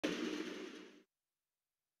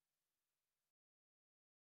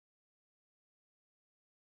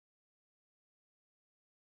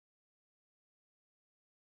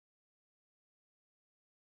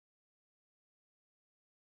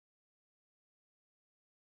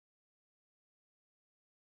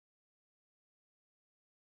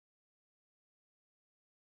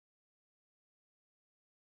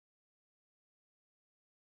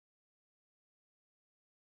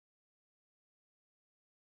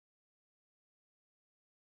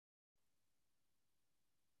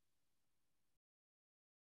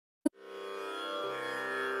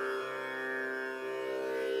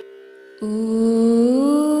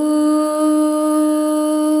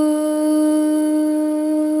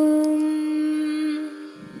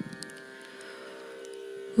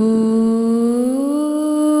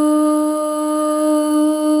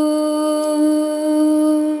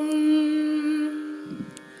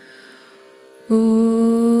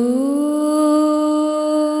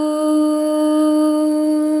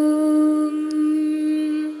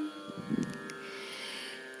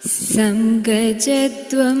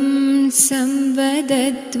Samgajatvam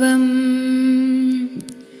samvadatvam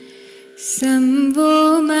samvo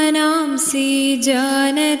manamsi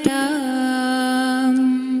janatam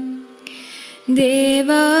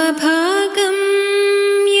deva bhagam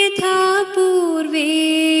yatha purve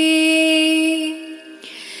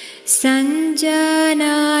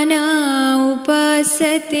sanjanana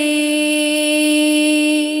upasate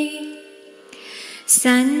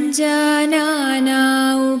sanjanana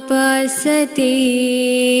upasate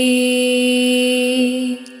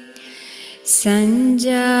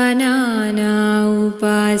sanjanana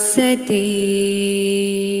upasate.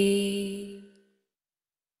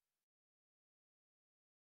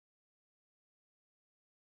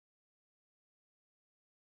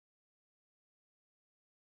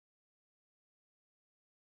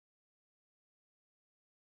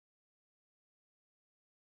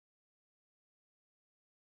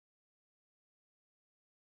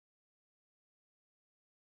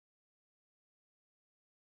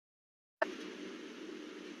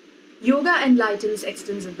 Yoga Enlightens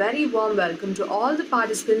extends a very warm welcome to all the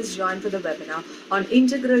participants joined for the webinar on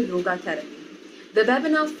Integral Yoga Therapy. The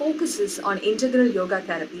webinar focuses on Integral Yoga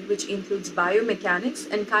Therapy, which includes biomechanics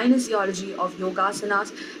and kinesiology of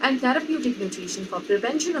yogasanas and therapeutic nutrition for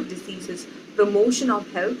prevention of diseases, promotion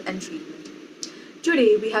of health and treatment.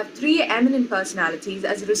 Today, we have three eminent personalities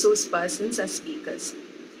as resource persons as speakers.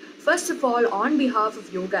 First of all, on behalf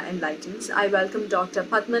of Yoga Enlightens, I welcome Dr.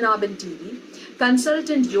 Padmanabhan TV,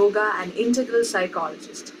 consultant yoga and integral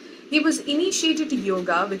psychologist. He was initiated to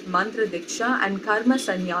yoga with Mantra Diksha and Karma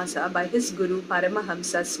Sannyasa by his guru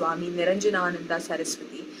Paramahamsa Swami Niranjanananda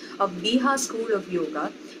Saraswati of Bihar School of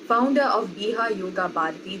Yoga, founder of Bihar Yoga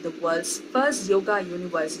Bharati, the world's first yoga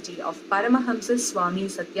university of Paramahamsa Swami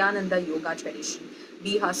Satyananda Yoga tradition,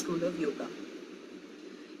 Bihar School of Yoga.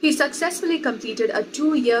 He successfully completed a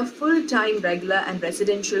 2-year full-time regular and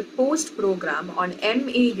residential post-program on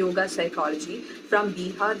MA Yoga Psychology from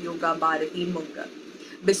Bihar Yoga Bharati, Munga.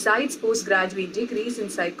 Besides postgraduate degrees in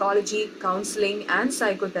psychology, counseling and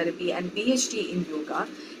psychotherapy and PhD in yoga,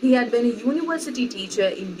 he had been a university teacher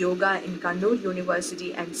in yoga in Kannur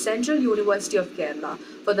University and Central University of Kerala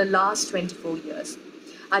for the last 24 years.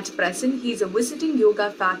 At present, he is a visiting yoga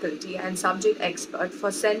faculty and subject expert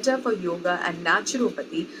for Center for Yoga and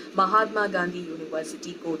Naturopathy, Mahatma Gandhi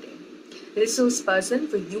University, Kottayam. Resource person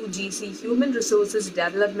for UGC Human Resources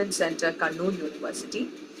Development Center, Kannur University.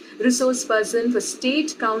 Resource person for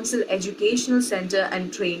State Council Educational Center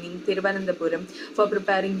and Training, Thiruvananthapuram, for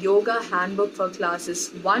preparing yoga handbook for classes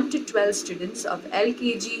 1 to 12 students of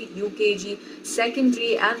LKG, UKG,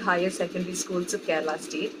 secondary and higher secondary schools of Kerala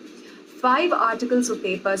State. 5 articles of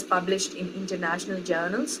papers published in international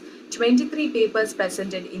journals, 23 papers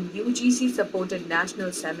presented in UGC-supported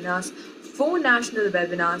national seminars, 4 national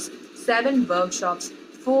webinars, 7 workshops,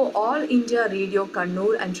 4 All India Radio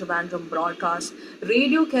Kannur and Trivandrum broadcasts,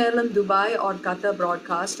 Radio Kerala Dubai or Qatar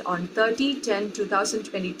broadcast on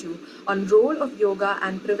 30/10/2022 on role of yoga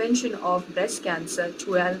and prevention of breast cancer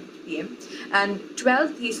 12 p.m. and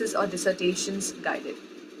 12 theses or dissertations guided.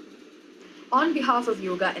 On behalf of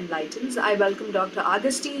Yoga Enlightens, I welcome Dr.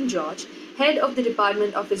 Augustine George, Head of the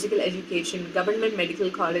Department of Physical Education, Government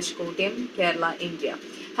Medical College, Kottayam, Kerala, India.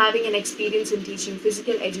 Having an experience in teaching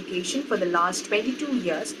physical education for the last 22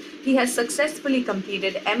 years, he has successfully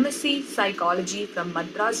completed MSc Psychology from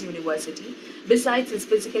Madras University, besides his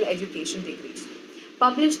physical education degrees.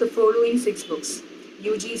 Published the following 6 books: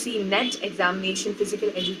 UGC NET Examination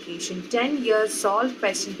Physical Education 10 years Solved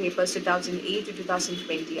Question Papers 2008 to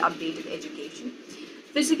 2020 Updated Education,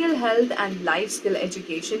 Physical Health and Life Skill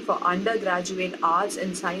Education for Undergraduate Arts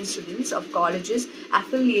and Science students of colleges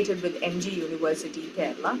affiliated with MG University,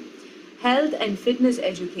 Kerala, Health and Fitness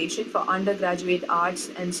Education for Undergraduate Arts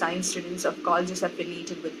and Science students of colleges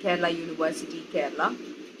affiliated with Kerala University, Kerala,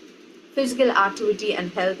 Physical Activity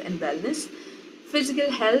and Health and Wellness, Physical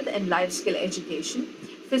Health and Life Skill Education,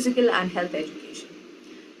 Physical and Health Education.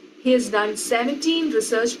 He has done 17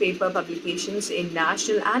 research paper publications in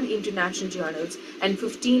national and international journals and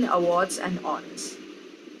 15 awards and honors.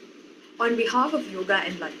 On behalf of Yoga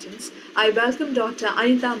Enlightens, I welcome Dr.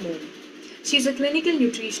 Anita Moon, She is a clinical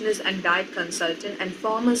nutritionist and diet consultant and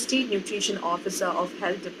former State Nutrition Officer of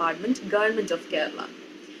Health Department, Government of Kerala.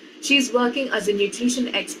 She is working as a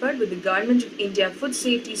nutrition expert with the Government of India Food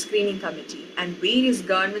Safety Screening Committee and various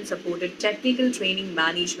government-supported technical training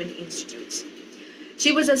management institutes.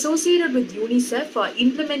 She was associated with UNICEF for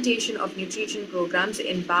implementation of nutrition programs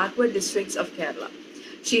in backward districts of Kerala.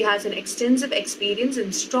 She has an extensive experience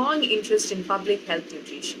and strong interest in public health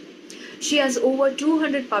nutrition. She has over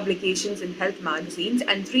 200 publications in health magazines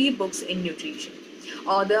and 3 books in nutrition.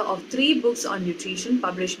 Author of 3 books on nutrition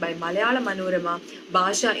published by Malayalam Manorama,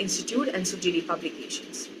 Bhasha Institute and Sujili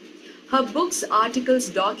Publications. Her books, articles,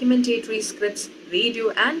 documentary scripts,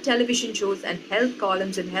 radio and television shows and health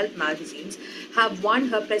columns in health magazines have won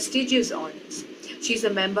her prestigious honors. She is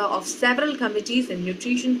a member of several committees in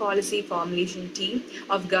nutrition policy formulation team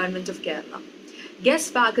of Government of Kerala.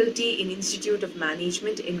 Guest faculty in Institute of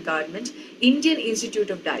Management in Government, Indian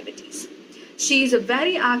Institute of Diabetes. She is a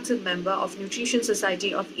very active member of Nutrition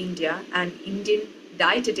Society of India and Indian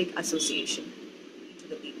Dietetic Association. To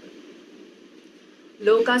the people.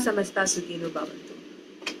 Loka samasta sukhino bhavantu.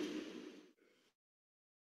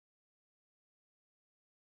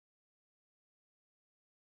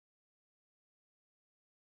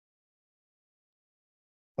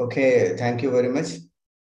 Okay, thank you very much.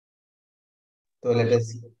 So let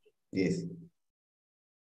us, yes.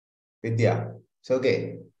 Vidya, it's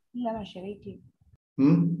okay. Yeah, Masha, wait you.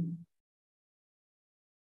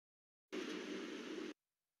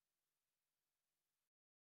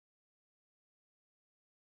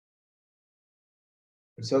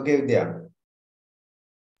 It's okay, Vidya.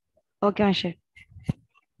 Okay, Masha.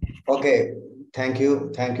 Okay, thank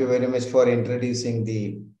you. Thank you very much for introducing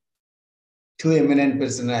the 2 eminent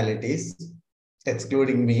personalities,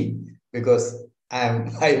 excluding me, because I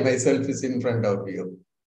myself is in front of you.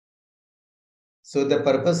 So the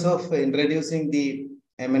purpose of introducing the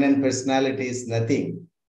eminent personality is nothing,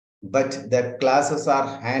 but the classes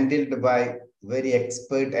are handled by very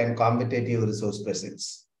expert and competitive resource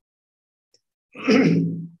persons.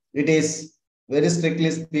 It is, very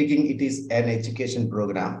strictly speaking, it is an education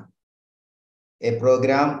program. A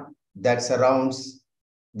program that surrounds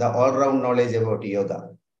the all-round knowledge about yoga.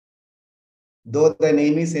 Though the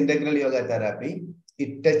name is Integral Yoga Therapy,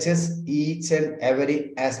 it touches each and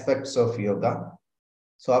every aspects of yoga.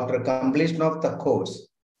 So after completion of the course,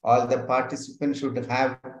 all the participants should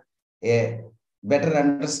have a better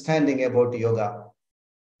understanding about yoga,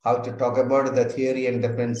 how to talk about the theory and the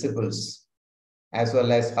principles, as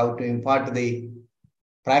well as how to impart the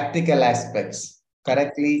practical aspects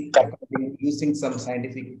correctly using some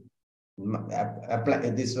scientific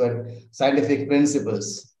scientific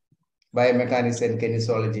principles, biomechanics and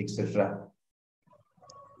kinesiology, etc.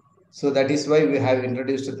 So that is why we have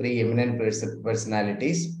introduced 3 eminent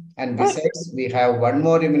personalities. And besides, we have one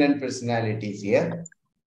more eminent personality here.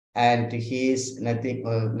 And he is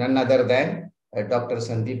none other than Dr.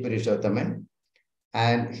 Sandeep Purushothaman.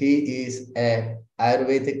 And he is an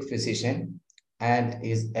Ayurvedic physician and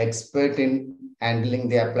is expert in handling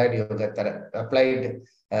the applied yoga,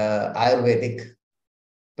 Ayurvedic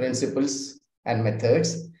principles and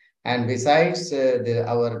methods. And besides,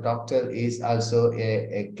 our doctor is also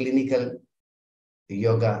a clinical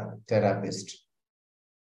yoga therapist.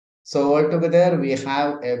 So altogether, we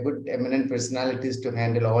have a good eminent personalities to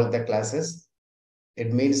handle all the classes.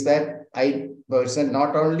 It means that I person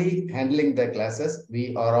not only handling the classes,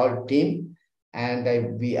 we are all team, and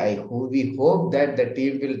we hope that the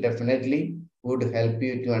team will definitely would help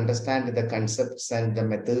you to understand the concepts and the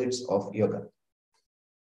methods of yoga.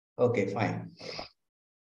 Okay, fine.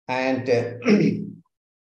 And the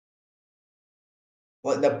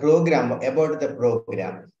program, about the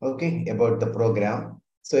program, okay, about the program.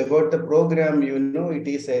 So about the program, you know, it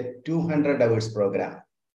is a 200 hours program.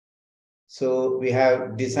 So we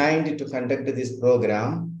have designed to conduct this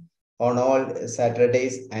program on all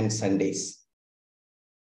Saturdays and Sundays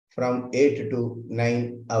from 8 to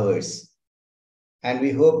 9 hours. And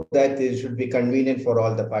we hope that it should be convenient for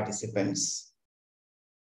all the participants.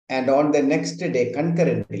 And on the next day,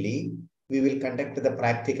 concurrently, we will conduct the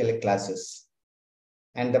practical classes.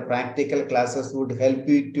 And the practical classes would help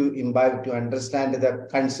you to imbibe, to understand the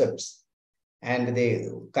concepts and the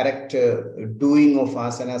correct doing of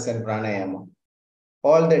asanas and pranayama.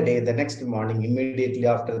 All the day, the next morning, immediately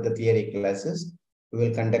after the theory classes, we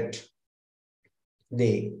will conduct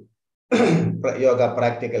the yoga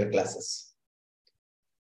practical classes.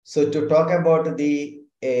 So to talk about the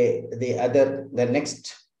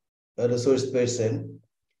next resource person,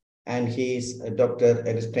 and he is Dr.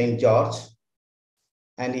 Agustin George,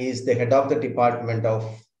 and he is the head of the Department of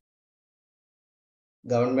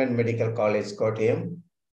Government Medical College, Kottayam.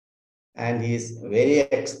 And he is very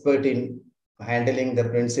expert in handling the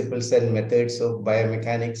principles and methods of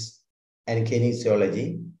biomechanics and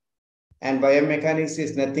kinesiology. And biomechanics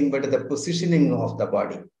is nothing but the positioning of the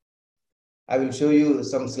body. I will show you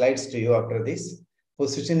some slides to you after this.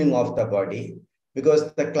 Positioning of the body,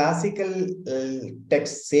 because the classical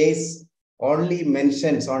text says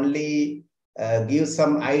gives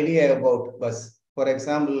some idea about us. For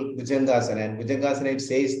example, Bhujangasana. And Bhujangasana, it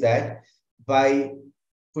says that by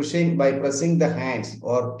pressing the hands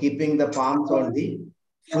or keeping the palms on the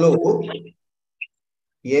floor,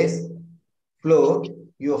 yes, floor,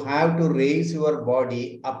 you have to raise your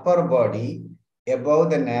body, upper body, above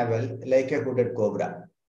the navel like a hooded cobra.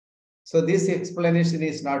 So this explanation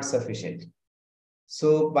is not sufficient.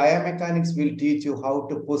 So biomechanics will teach you how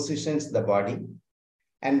to position the body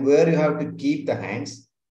and where you have to keep the hands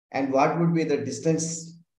and what would be the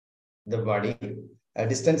distance,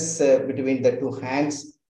 distance between the two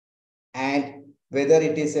hands, and whether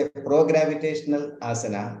it is a pro-gravitational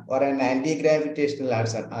asana or an anti-gravitational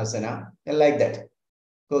asana, like that.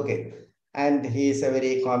 Okay. And he is a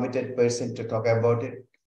very competent person to talk about it,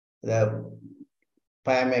 the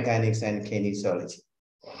biomechanics and kinesiology.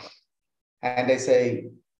 And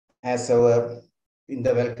in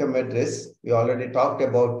the welcome address, we already talked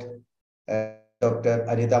about Dr.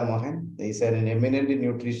 Anita Mohan. He is an eminent in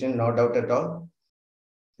nutrition, no doubt at all.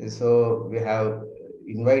 So we have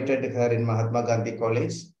invited her in Mahatma Gandhi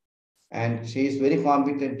College, and she is very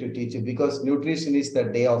competent to teach you because nutrition is the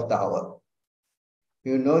day of the hour.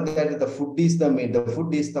 You know that the food is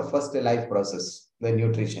the first life process, the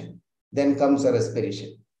nutrition. Then comes the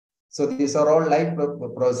respiration. So these are all life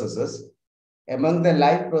processes. Among the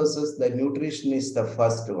life process, the nutrition is the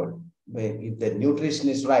first one. If the nutrition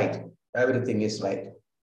is right, everything is right.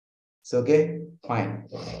 So, okay, fine.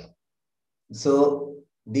 So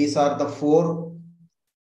these are the four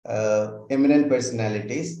eminent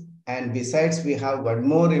personalities. And besides, we have one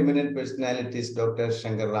more eminent personality, Dr.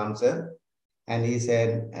 Shankar Ram sir. And he's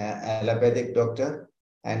an allopathic doctor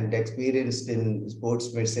and experienced in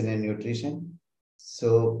sports medicine and nutrition.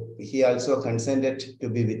 So he also consented to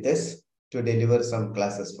be with us to deliver some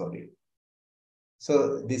classes for you.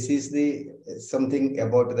 So this is something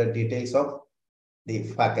about the details of the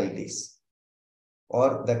faculties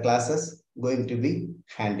or the classes going to be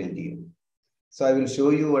handled to you. So I will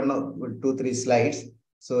show you 2, 3 slides.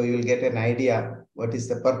 So you will get an idea what is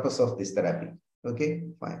the purpose of this therapy. Okay,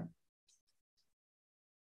 fine.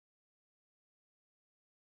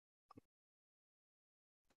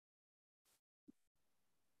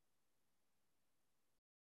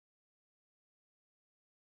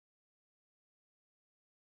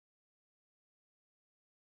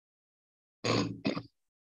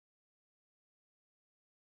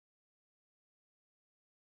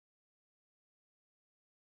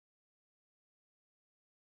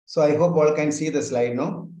 So I hope all can see the slide,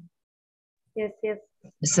 no? Yes, yes.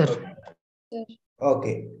 Yes, sir.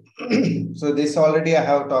 Okay. So this already I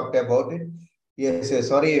have talked about it. Yes,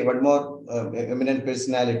 sorry, one more eminent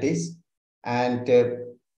personalities. And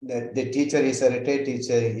the teacher is a retired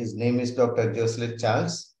teacher. His name is Dr. Joseph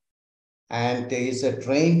Charles. And he is a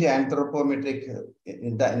trained anthropometric,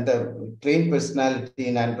 in the trained personality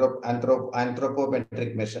in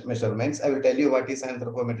anthropometric measurements. I will tell you what is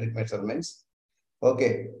anthropometric measurements.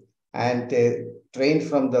 Okay. And trained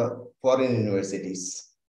from the foreign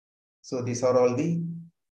universities. So these are all the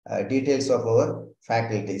details of our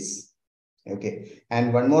faculties. Okay.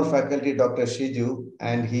 And one more faculty, Dr. Shiju,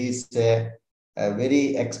 and he is a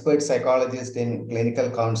very expert psychologist in clinical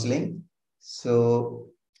counseling. So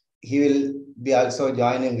he will be also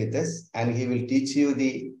joining with us and he will teach you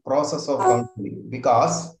the process of counseling,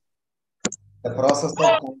 because the process of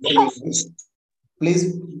counseling is,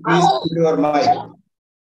 please put your mic.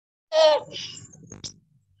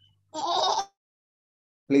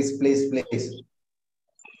 Please.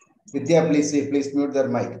 Vidya, please mute their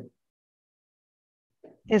mic.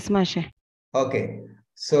 Yes, Masha. Okay.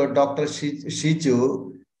 So Dr.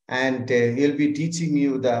 Shiju, and he'll be teaching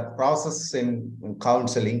you the process in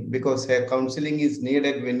counseling, because counseling is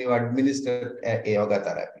needed when you administer a yoga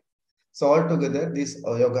therapy. So altogether, this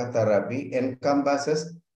yoga therapy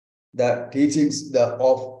encompasses the teachings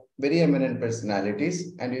of very eminent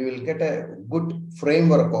personalities, and you will get a good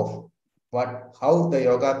framework of how the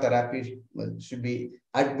yoga therapy should be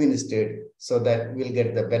administered, so that we'll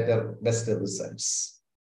get the best results.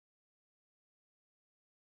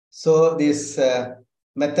 So these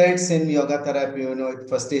methods in yoga therapy,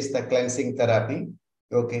 first is the cleansing therapy.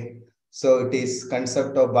 Okay. So it is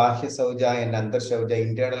concept of Bahya Sauja and Andar Sauja,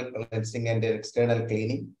 internal cleansing and external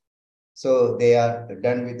cleaning. So they are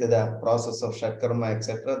done with the process of Shatkarma,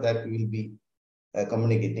 etc. That we will be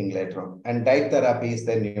communicating later on. And diet therapy is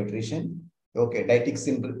the nutrition. Okay, dietetics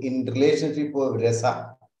in relationship with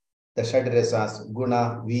rasa, the Shad Rasas,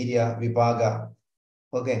 Guna, Virya, Vibhaga.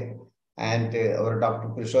 Okay, and our Dr.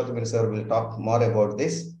 Purushottam sir will talk more about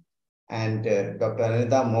this. And Dr.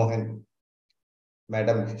 Anita Mohan,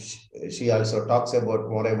 madam, she also talks about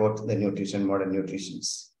more about the nutrition, modern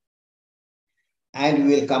nutritions. And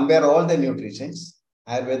we will compare all the nutritions,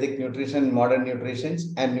 Ayurvedic nutrition, modern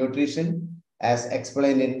nutritions, and nutrition as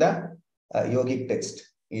explained in the yogic text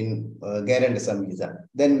in Gairand Samhita.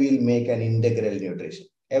 Then we will make an integral nutrition.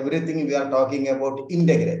 Everything we are talking about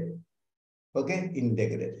integral. Okay,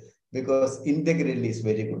 integral. Because integral is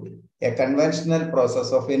very good. A conventional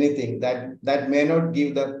process of anything that may not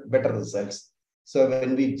give the better results. So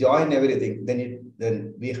when we join everything,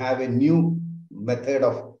 then we have a new method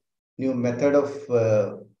of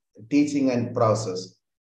teaching and process.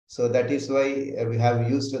 So that is why we have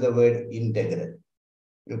used the word integral.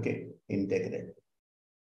 Okay, integral.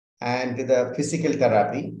 And the physical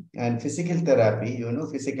therapy, physical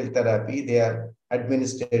therapy, they are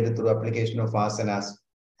administered through application of asanas.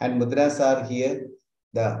 And mudras are here,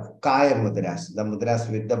 the kaya mudras, the mudras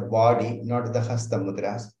with the body, not the hasta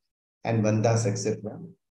mudras, and bandhas, etc.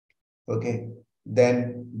 Okay,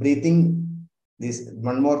 then breathing. This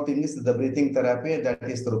one more thing is the breathing therapy, that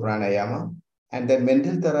is through pranayama. And then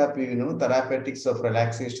mental therapy, therapeutics of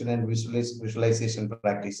relaxation and visualization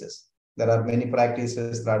practices. There are many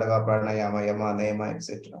practices, Tradava, Pranayama, Yama, Niyama,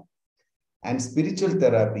 etc. And spiritual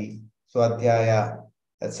therapy, Swadhyaya,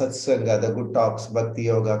 Satsanga, the good talks, Bhakti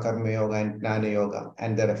Yoga, Karma Yoga, and Jnana Yoga,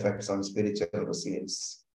 and their effects on spiritual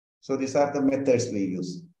resilience. So these are the methods we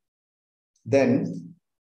use. Then,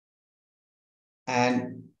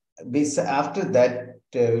 and after that,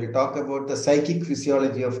 we'll talk about the psychic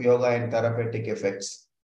physiology of yoga and therapeutic effects.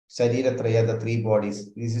 Sharira Traya, the three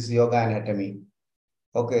bodies. This is yoga anatomy.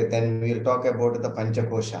 Okay, then we'll talk about the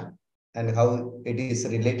Panchakosha and how it is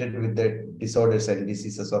related with the disorders and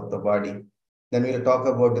diseases of the body. Then we'll talk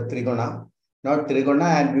about the Triguna,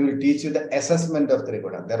 and we will teach you the assessment of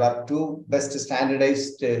Triguna. There are two best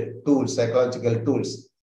standardized tools, psychological tools,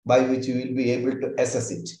 by which you will be able to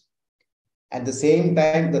assess it. At the same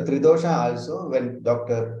time, the Tridosha also, when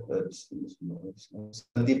Dr.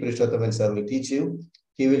 Sandeep Purushottam sir will teach you,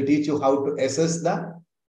 he will teach you how to assess the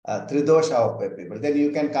Tridosha of people. Then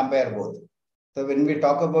you can compare both. So when we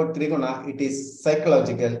talk about Triguna, it is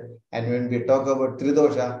psychological. And when we talk about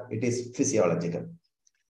Tridosha, it is physiological.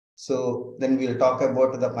 So then we'll talk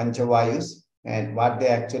about the Panchavayus and what they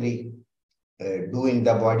actually do in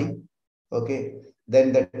the body. Okay.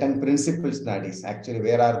 Then the 10 principal studies, actually,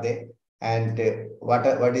 where are they? And what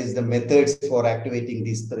is the methods for activating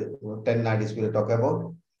these 10 nadis we'll talk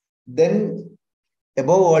about. Then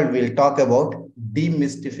above all, we'll talk about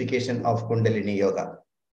demystification of Kundalini Yoga.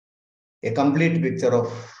 A complete picture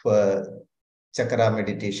of chakra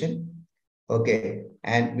meditation. Okay.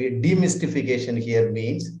 And demystification here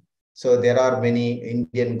means, so there are many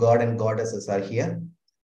Indian god and goddesses are here.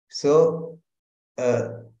 So,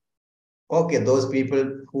 okay, those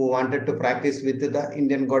people who wanted to practice with the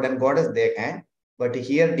Indian god and goddess, they can. But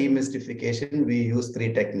here, demystification, we use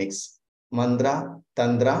 3 techniques: Mandra,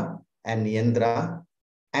 Tandra, and Yendra,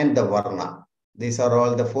 and the Varna. These are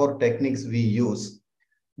all the 4 techniques we use,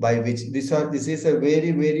 by which this is a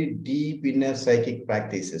very, very deep inner psychic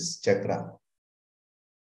practices, chakra.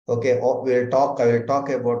 Okay, I will talk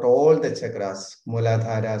about all the chakras: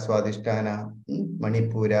 Muladhara, Swadhisthana,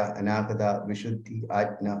 Manipura, Anahata, Vishuddhi,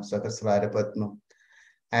 Ajna, Sahasrara, Padma,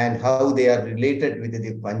 and how they are related with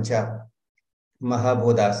the Pancha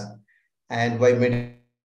Mahabodhas, and by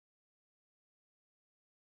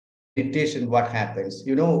meditation, what happens?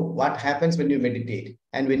 You know what happens when you meditate.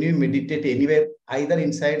 And when you meditate anywhere, either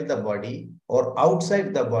inside the body or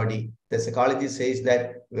outside the body, the psychology says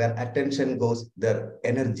that where attention goes, their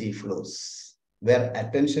energy flows. Where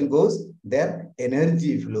attention goes, their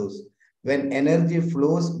energy flows. When energy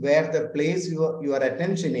flows where the place your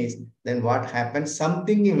attention is, then what happens?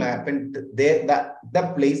 Something will happen there,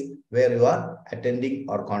 the place where you are attending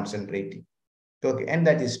or concentrating. Okay, and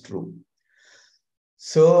that is true.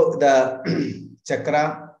 So the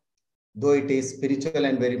chakra, though it is spiritual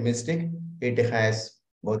and very mystic, it has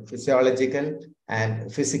both physiological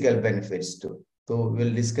and physical benefits too. So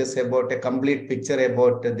we'll discuss about a complete picture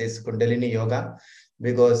about this Kundalini Yoga,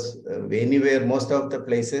 because anywhere, most of the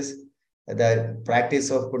places, the practice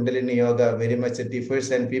of Kundalini Yoga very much differs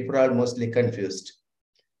and people are mostly confused.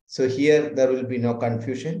 So here there will be no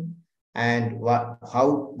confusion. And what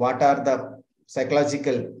are the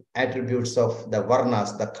psychological attributes of the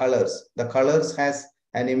varnas, the colors. The colors has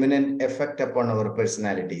an imminent effect upon our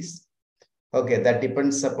personalities. Okay, that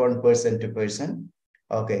depends upon person to person.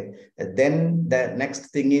 Okay, then the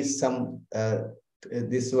next thing is some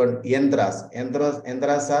this one yandras.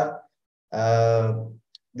 Yandras are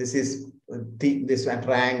this is this one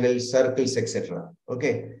triangles, circles, etc.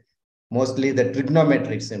 Okay, mostly the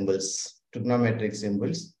trigonometric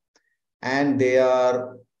symbols, and they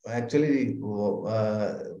are actually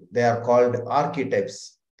they are called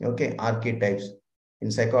archetypes. Okay, archetypes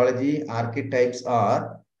in psychology. Archetypes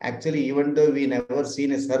are actually, even though we never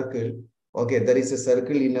seen a circle, okay, there is a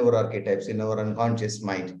circle in our archetypes, in our unconscious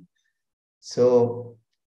mind. So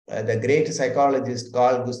the great psychologist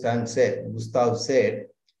Carl Gustav said,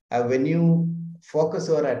 when you focus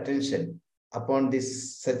your attention upon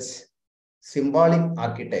this such symbolic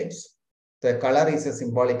archetypes, the color is a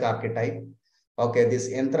symbolic archetype. Okay, this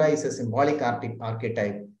yantra is a symbolic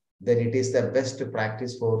archetype. Then it is the best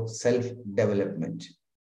practice for self-development.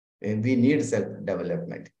 We need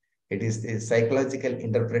self-development. It is the psychological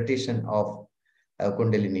interpretation of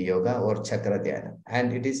Kundalini Yoga or Chakra Dhyana.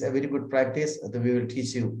 And it is a very good practice. We will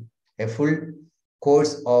teach you a full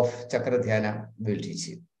course of Chakra Dhyana. We will teach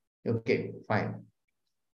you. Okay, fine.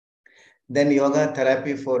 Then yoga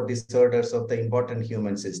therapy for disorders of the important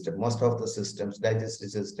human system. Most of the systems,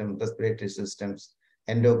 digestive system, respiratory systems,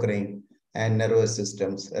 endocrine and nervous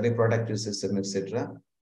systems, reproductive system, etc.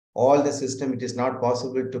 All the system, it is not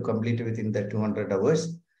possible to complete within the 200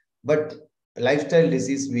 hours. But lifestyle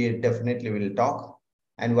disease, we definitely will talk.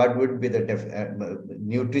 And what would be the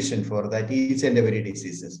nutrition for that, each and every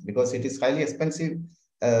diseases, because it is highly expensive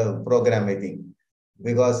program, I think.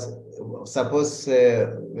 Because suppose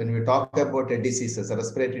when we talk about a diseases, a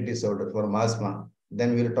respiratory disorder for asthma,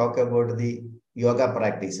 then we will talk about the yoga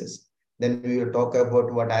practices. Then we will talk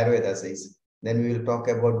about what Ayurveda says. Then we will talk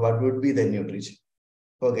about what would be the nutrition.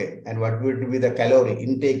 Okay, and what would be the calorie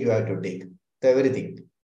intake you have to take. So everything.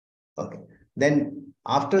 Okay. Then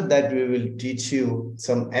after that, we will teach you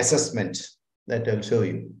some assessments that I'll show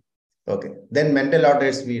you. Okay. Then mental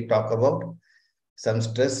orders we talk about. Some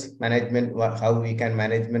stress management, how we can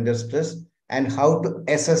manage mental stress and how to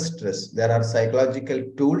assess stress. There are psychological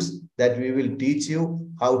tools that we will teach you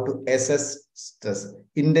how to assess stress,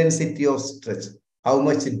 intensity of stress, how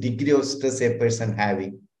much degree of stress a person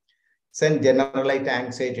having. Then generalized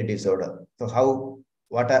anxiety disorder. So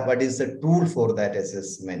what is the tool for that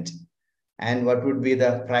assessment? And what would be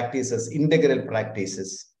the practices, integral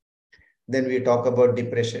practices? Then we talk about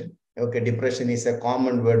depression. Okay, depression is a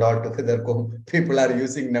common word altogether people are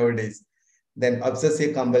using nowadays. Then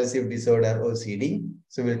obsessive compulsive disorder, OCD.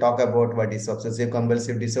 So we'll talk about what is obsessive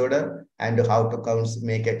compulsive disorder and how to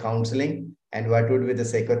make a counseling and what would be the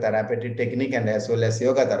psychotherapeutic technique and as well as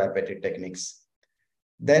yoga therapeutic techniques.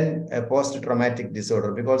 Then a post-traumatic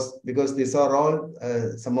disorder, because these are all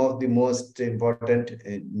some of the most important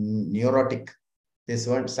neurotic. This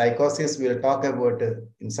one, psychosis, we'll talk about,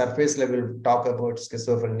 in surface level, we'll talk about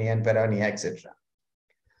schizophrenia and paranoia, etc.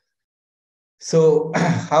 So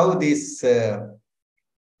how this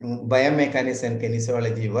biomechanics and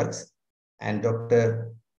kinesiology works, and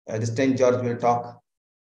Dr. Agustin George will talk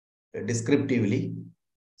descriptively.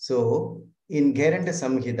 So in Gerenda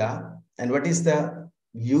Samhita, and what is the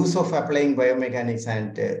use of applying biomechanics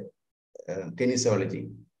and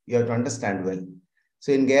kinesiology? You have to understand well.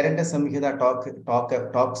 So in Gerenda Samhita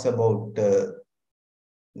talks about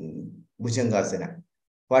Bhujangasana.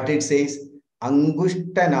 What it says,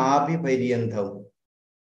 Angushta Nabi Paidyantham.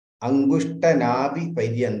 Angushta Nabi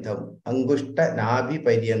Paidyantham. Angushta Nabi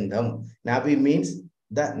Paidyantham. Nabi means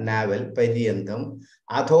the navel, Paidyantham.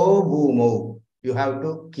 Atho Bhumo. You have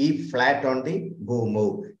to keep flat on the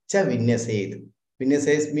Bhumo. Cha Vinyased.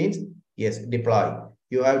 Vinyased means, yes, deploy.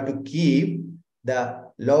 You have to keep the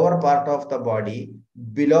lower part of the body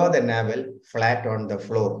below the navel, flat on the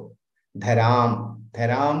floor. Dharam.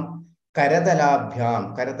 Dharam.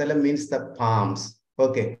 Karadalabhyam. Karadala means the palms.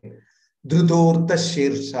 Okay. Dhruturta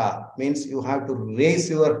Shirsha means you have to raise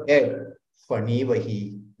your head.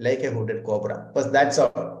 Fanivahi. Like a hooded cobra. But that's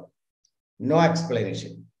all. No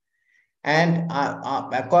explanation. And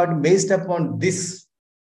based upon this,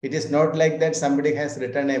 it is not like that somebody has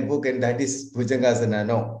written a book and that is Bhujangasana.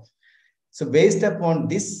 No. So based upon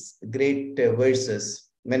this great verses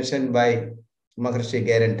mentioned by Maharishi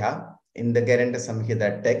Gerenda in the Gerenda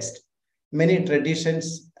Samhita text, many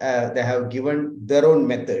traditions, they have given their own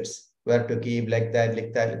methods, where to keep like that,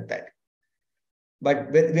 like that, like that.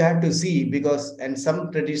 But we have to see, because in some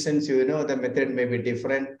traditions, you know, the method may be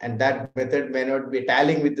different and that method may not be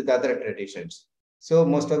tallying with the other traditions. So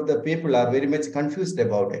most of the people are very much confused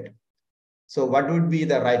about it. So what would be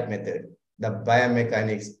the right method? The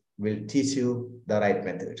biomechanics will teach you the right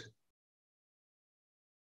method.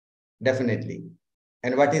 Definitely.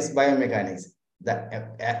 And what is biomechanics? The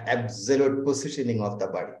absolute positioning of the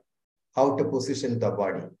body. How to position the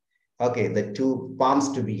body. Okay, the two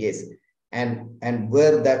palms to be yes. And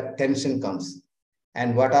where that tension comes.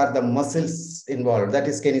 And what are the muscles involved? That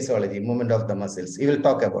is kinesiology, movement of the muscles. He will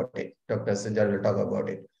talk about it. Dr. Sanjar will talk about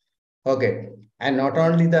it. Okay. And not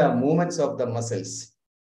only the movements of the muscles,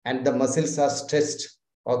 and the muscles are stretched.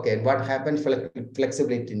 Okay. What happens?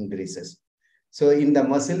 Flexibility increases. So in the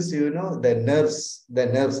muscles, you know, the nerves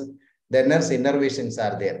innervations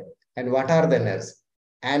are there. And what are the nerves?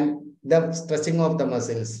 And the stretching of the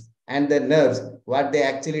muscles and the nerves, what they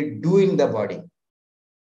actually do in the body,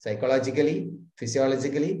 psychologically,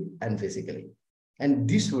 physiologically, and physically. And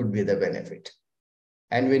this would be the benefit.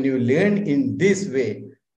 And when you learn in this way,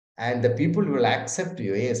 and the people will accept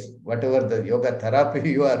you, yes, whatever the yoga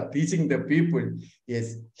therapy you are teaching the people,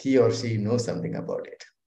 yes, he or she knows something about it.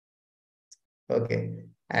 Okay.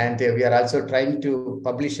 And we are also trying to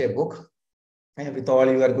publish a book with all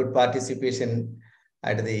your good participation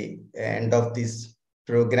at the end of this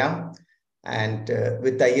program and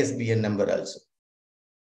with the ISBN number also.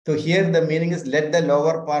 So here the meaning is let the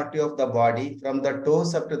lower part of the body from the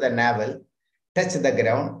toes up to the navel touch the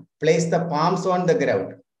ground, place the palms on the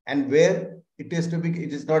ground and where it is to be,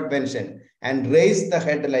 it is not mentioned, and raise the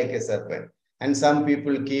head like a serpent. And some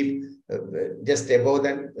people keep just above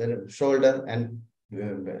the shoulder and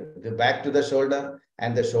the back to the shoulder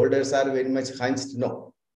and the shoulders are very much hunched.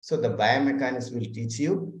 No. So the biomechanics will teach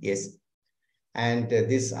you, yes. And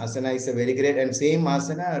this asana is a very great and same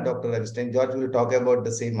asana, Dr. Ravi George will talk about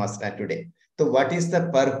the same asana today. So what is the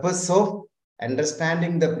purpose of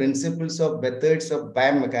understanding the principles of methods of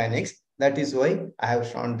biomechanics? That is why I have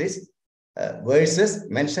shown this verses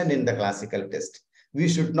mentioned in the classical test. We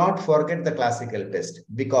should not forget the classical test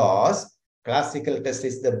because classical test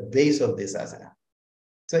is the base of this asana.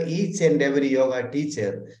 So each and every yoga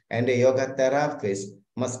teacher and a yoga therapist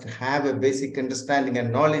must have a basic understanding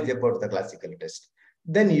and knowledge about the classical test.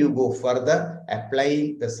 Then you go further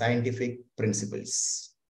applying the scientific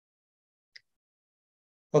principles.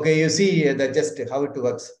 Okay, you see just how it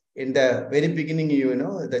works. In the very beginning, you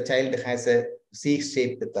know, the child has a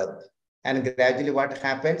C-shaped curve. And gradually what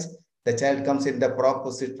happens? The child comes in the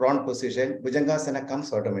prone position. Bhujangasana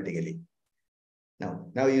comes automatically.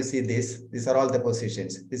 Now you see this. These are all the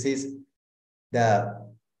positions. This is the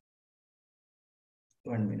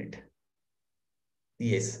 1 minute.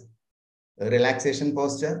 Yes. Relaxation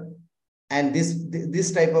posture. And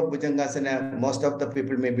this type of Bhujangasana, most of the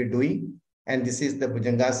people may be doing. And this is the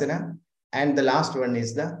Bhujangasana. And the last one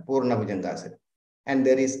is the Purna Bhujangasana. And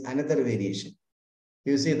there is another variation.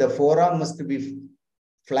 You see the forearm must be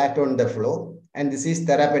flat on the floor. And this is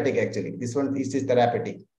therapeutic actually. This is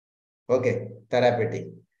therapeutic. Okay, therapeutic.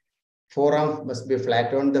 Forearm must be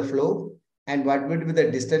flat on the floor. And what would be the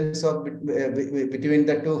distance of between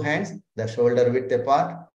the two hands? The shoulder width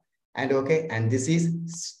apart. And okay, and this is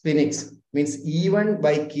spinix. Means even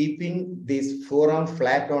by keeping this forearm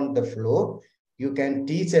flat on the floor, you can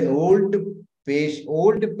teach an old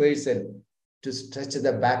person to stretch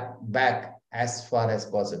the back as far as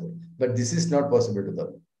possible. But this is not possible to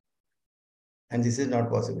them. And this is not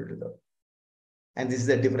possible to them. And this is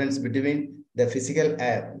the difference between the physical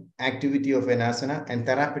activity of an asana and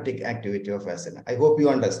therapeutic activity of asana. I hope you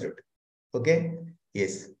understood. Okay?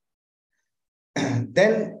 Yes.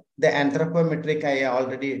 Then the anthropometric I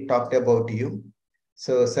already talked about you.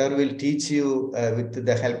 So sir will teach you with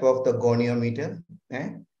the help of the goniometer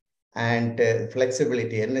and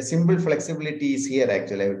flexibility. And the simple flexibility is here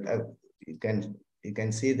actually. You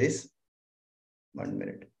can see this. 1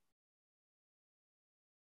 minute.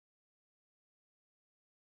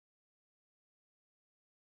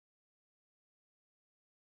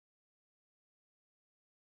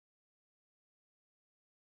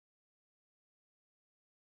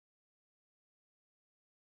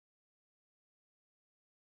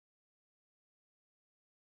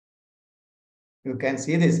 You can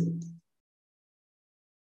see this.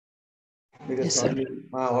 Because yes,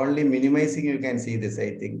 only minimizing you can see this.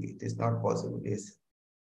 I think it is not possible. Yes.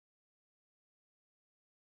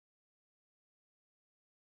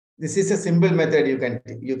 This is a simple method.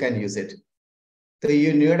 You can use it. So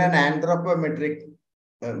you need an anthropometric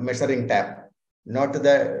measuring tab, not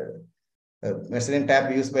the measuring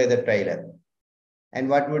tab used by the trailer. And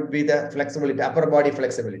what would be the flexibility? Upper body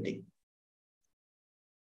flexibility.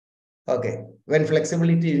 Okay. When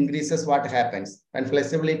flexibility increases, what happens? When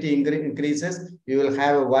flexibility increases, you will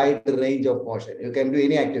have a wide range of motion. You can do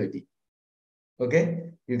any activity.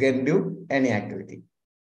 Okay, you can do any activity.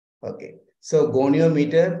 Okay, so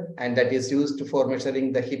goniometer, and that is used for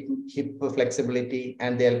measuring the hip flexibility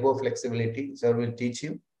and the elbow flexibility. So we'll teach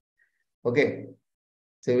you. Okay,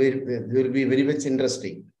 so it will be very much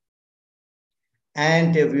interesting.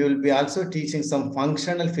 And we will be also teaching some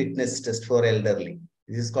functional fitness test for elderly.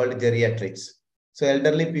 This is called geriatrics. So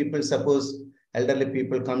elderly people, suppose elderly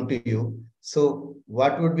people come to you. So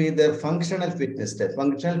what would be the functional fitness test?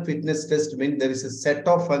 Functional fitness test means there is a set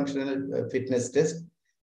of functional fitness tests.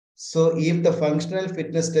 So if the functional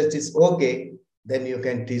fitness test is okay, then you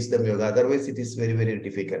can teach them yoga. Otherwise, it is very, very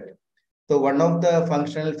difficult. So one of the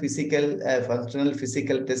functional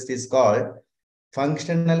physical test is called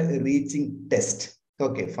functional reaching test.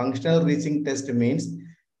 Okay, functional reaching test means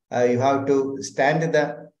you have to stand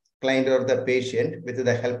the client or the patient with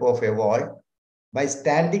the help of a wall by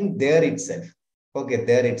standing there itself. Okay,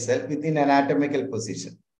 there itself within anatomical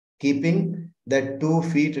position, keeping the 2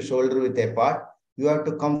 feet shoulder width apart. You have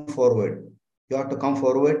to come forward. You have to come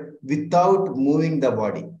forward without moving the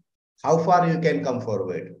body. How far you can come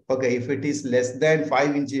forward? Okay, if it is less than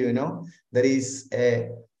 5 inches, there is a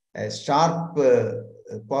sharp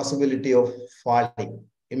possibility of falling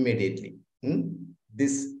immediately.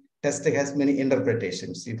 This test has many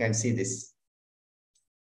interpretations. You can see this.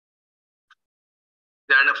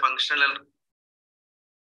 Then a functional.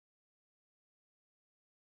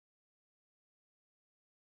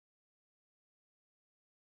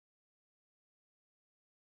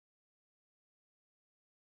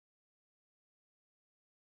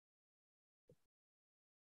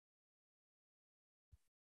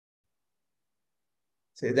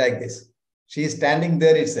 So like this. She is standing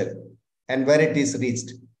there itself, and where it is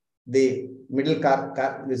reached, the middle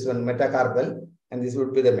this one metacarpal, and this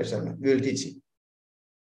would be the measurement. We will teach you.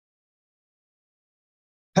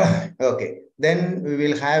 Okay, then we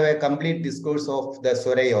will have a complete discourse of the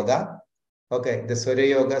Surya Yoga. Okay, the Surya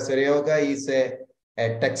Yoga. Surya Yoga is a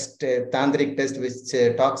text, tantric text, which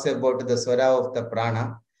talks about the Swara of the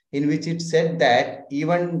prana, in which it said that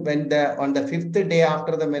even when on the 5th day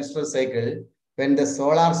after the menstrual cycle, when the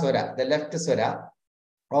solar Swara, the left Swara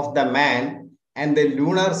of the man and the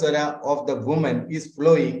lunar Swara of the woman is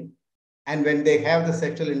flowing, and when they have the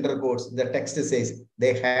sexual intercourse, the text says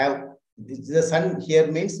they have, the son here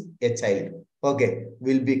means a child. Okay,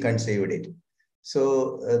 will be conceived it.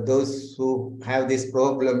 So those who have this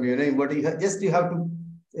problem, but you have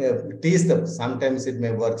to tease them. Sometimes it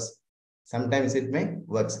may work. Sometimes it may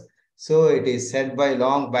work. So it is said by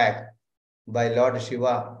long back by Lord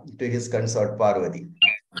Shiva to his consort Parvati.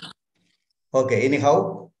 Okay,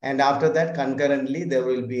 anyhow, and after that, concurrently, there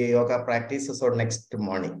will be a yoga practices or next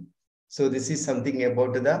morning. So this is something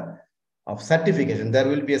about the certification. There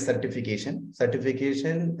will be a certification.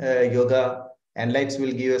 Yoga Enlights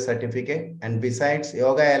will give a certificate, and besides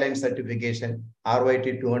Yoga Alliance certification,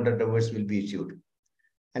 RYT 200 hours will be issued.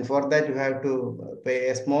 And for that, you have to pay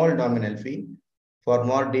a small nominal fee. For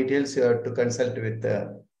more details, you have to consult with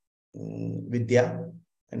Vidya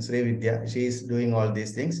and Sri Vidya. She is doing all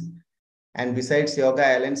these things. And besides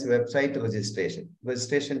Yoga Alliance website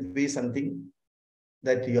registration fee, something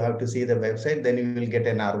that you have to see the website, then you will get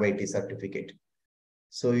an RYT certificate.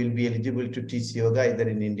 So you'll be eligible to teach yoga either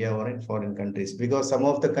in India or in foreign countries, because some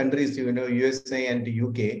of the countries, USA and the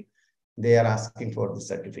UK, they are asking for the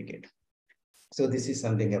certificate. So this is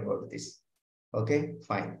something about this. Okay,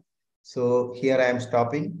 fine. So here I am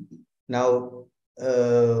stopping. Now,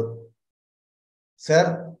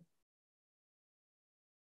 sir,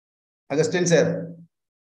 Augustine, sir.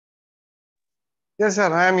 Yes,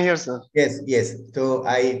 sir, I am here, sir. Yes. So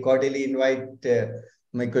I cordially invite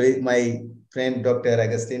my colleague, my friend, Dr.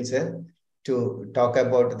 Augustine, sir, to talk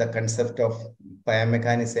about the concept of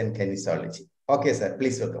biomechanics and kinesiology. Okay, sir,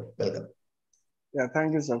 please welcome. Yeah,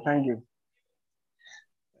 thank you, sir. Thank you.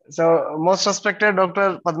 So, most respected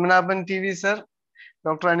Dr. Padmanabhan TV, sir,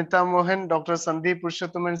 Dr. Anita Mohan, Dr. Sandeep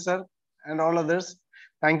Purushothaman, sir, and all others.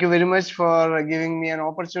 Thank you very much for giving me an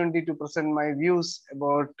opportunity to present my views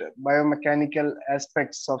about biomechanical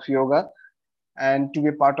aspects of yoga and to be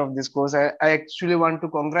a part of this course. I actually want to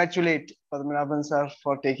congratulate Padmanabhan sir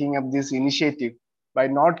for taking up this initiative by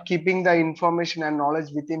not keeping the information and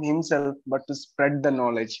knowledge within himself, but to spread the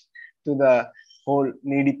knowledge to the whole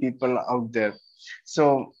needy people out there.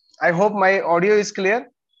 So I hope my audio is clear.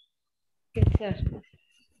 Yes, sir.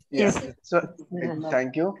 Yes. So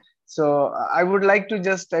thank you. So I would like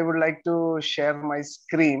to share my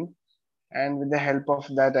screen, and with the help of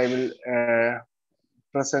that, I will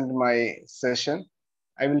present my session.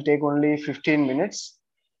 I will take only 15 minutes.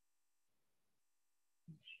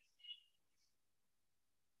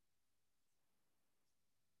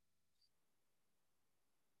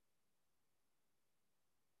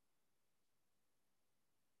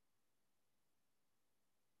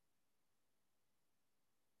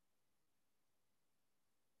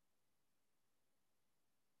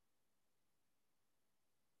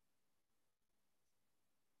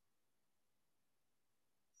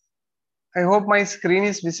 I hope my screen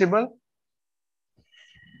is visible.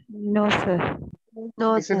 No, sir.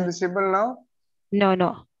 No, Is it sir. visible now?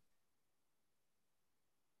 No.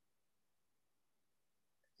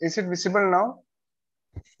 Is it visible now?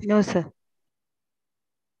 No, sir.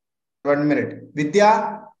 1 minute. Vidya?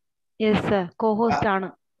 Yes, sir. Co-host ആണ്.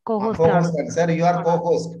 Co-host Co-host, ആണ്. sir, you are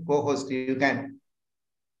co-host. Co-host, you can.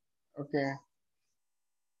 Okay.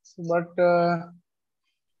 So, but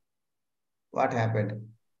What happened?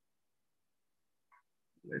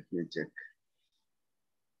 let me check.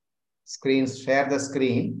 Share the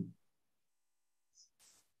screen.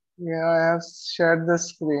 Yeah, I have shared the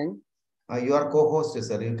screen. You are co-host,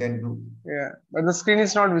 sir. You can do. Yeah, but the screen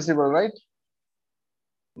is not visible, right?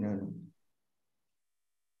 No.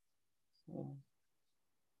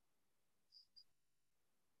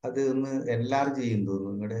 അത് ഒന്ന് enlarge ചെയ്യും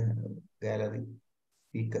തോന്നുന്നു നിങ്ങളുടെ gallery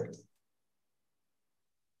speaker.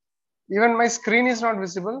 Even my screen is not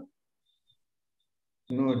visible.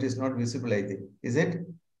 No, it is not visible, I think. Is it?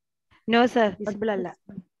 No, sir. Visible അല്ല.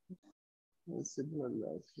 Visible അല്ല.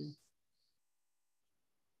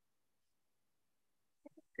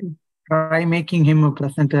 Try making him a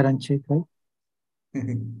presenter and check, right?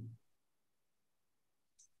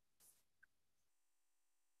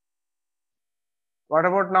 What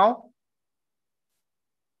about now?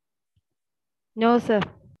 No, sir.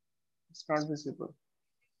 It's not visible.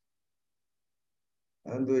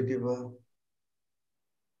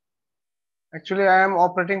 Actually, I am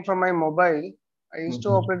operating from my mobile. I used to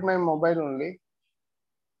operate my mobile only.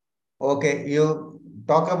 Okay, you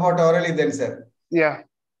talk about orally then, sir. Yeah,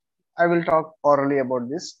 I will talk orally about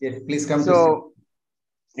this. Yes, please come. So,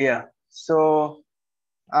 yeah. So,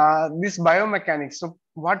 this biomechanics. So,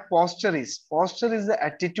 what posture is? Posture is the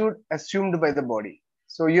attitude assumed by the body.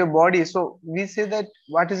 So, your body. So, we say that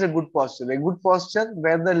what is a good posture? A good posture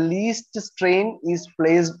where the least strain is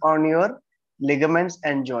placed on your ligaments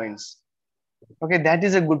and joints. Okay, that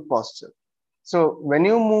is a good posture. So when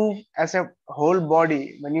you move as a whole body,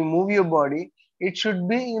 when you move your body, it should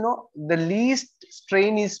be, the least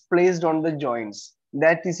strain is placed on the joints.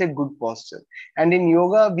 That is a good posture. And in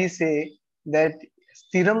yoga, we say that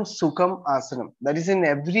Sthiram Sukham Asanam. That is, in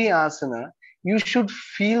every asana, you should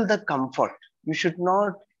feel the comfort. You should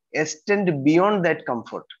not extend beyond that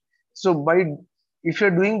comfort. So if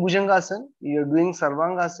you're doing Bhujangasana, you're doing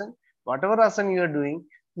Sarvangasana, whatever asana you are doing,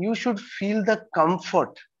 you should feel the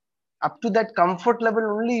comfort. Up to that comfort level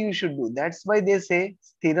only you should do. That's why they say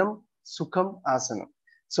Sthiram Sukham Asana.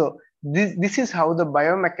 So this is how the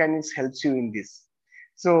biomechanics helps you in this.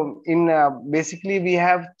 So in basically we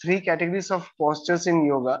have 3 categories of postures in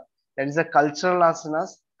yoga. That is the cultural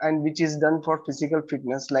asanas, and which is done for physical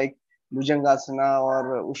fitness, like Bhujangasana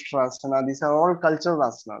or Ustrasana. These are all cultural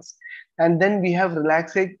asanas. And then we have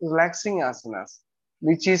relaxing asanas,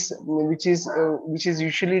 which is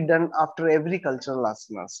usually done after every cultural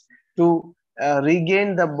asanas, to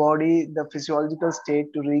regain the body, the physiological state,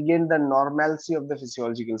 to regain the normalcy of the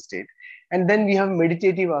physiological state. And then we have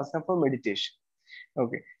meditative asana for meditation.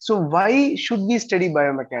 Okay, so why should we study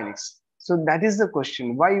biomechanics? So that is the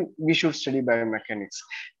question, why we should study biomechanics.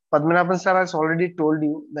 Padmanabhan sir has already told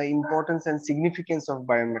you the importance and significance of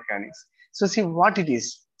biomechanics. So see what it is.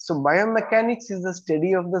 So biomechanics is the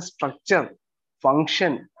study of the structure,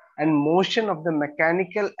 function, and motion of the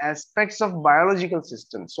mechanical aspects of biological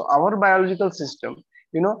systems. So our biological system,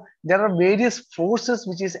 there are various forces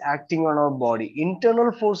which is acting on our body.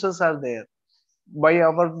 Internal forces are there by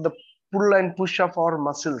the pull and push of our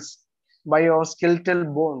muscles, by our skeletal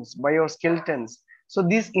bones, by our skeletons. So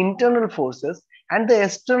these internal forces and the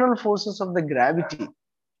external forces of the gravity,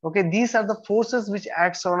 okay, these are the forces which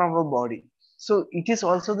acts on our body. So it is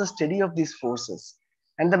also the study of these forces.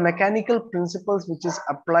 And the mechanical principles which is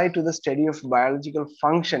applied to the study of biological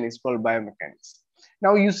function is called biomechanics.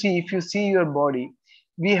 Now you see, if you see your body,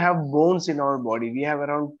 we have bones in our body. We have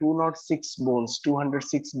around 206 bones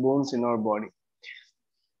in our body.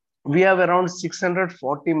 We have around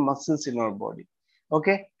 640 muscles in our body.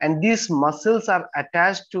 Okay, and these muscles are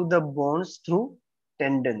attached to the bones through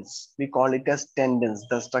tendons. We call it as tendons.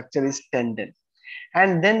 The structure is tendon.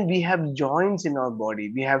 And then we have joints in our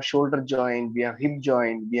body. We have shoulder joint, we have hip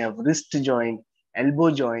joint, we have wrist joint,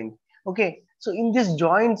 elbow joint. Okay, so in these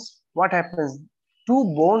joints, what happens?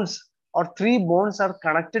 2 bones or 3 bones are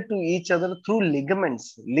connected to each other through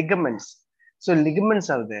ligaments. So ligaments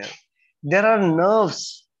are there. There are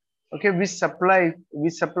nerves, okay, which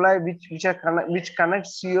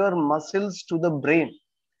connects your muscles to the brain.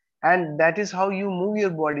 And that is how you move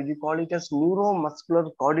your body. We call it as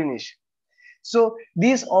neuromuscular coordination. So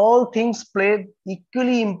these all things play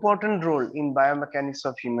equally important role in biomechanics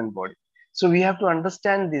of human body. So we have to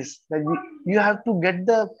understand this, that you have to get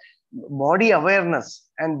the body awareness,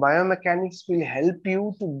 and biomechanics will help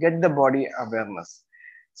you to get the body awareness.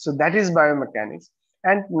 So that is biomechanics.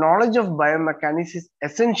 And knowledge of biomechanics is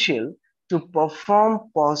essential to perform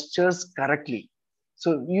postures correctly.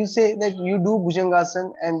 So you say that you do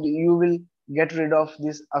Bhujangasana and you will get rid of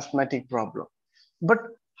this asthmatic problem. But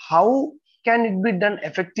how can it be done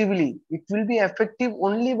effectively? It will be effective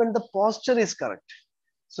only when the posture is correct.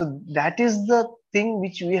 So that is the thing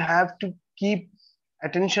which we have to keep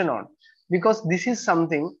attention on, because this is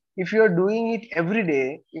something, if you are doing it every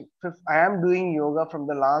day, if I am doing yoga from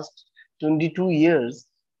the last 22 years,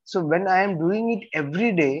 so when I am doing it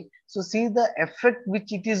every day, so see the effect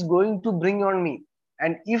which it is going to bring on me.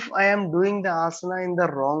 And if I am doing the asana in the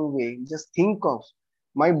wrong way, just think of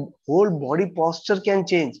my whole body posture can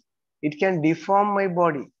change. It can deform my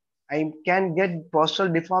body. I can get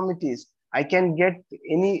postural deformities. I can get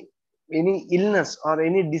any illness or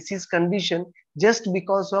any disease condition just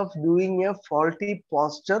because of doing a faulty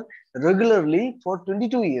posture regularly for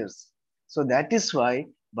 22 years. So that is why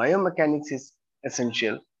biomechanics is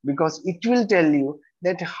essential, because it will tell you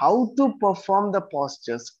that how to perform the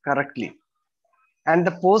postures correctly. And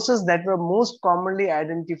the poses that were most commonly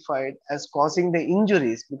identified as causing the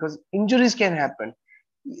injuries, because injuries can happen,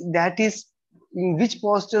 that is in which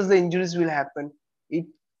postures the injuries will happen.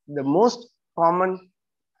 The most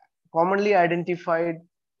commonly identified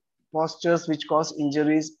postures which cause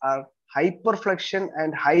injuries are hyperflexion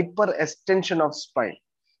and hyperextension of spine.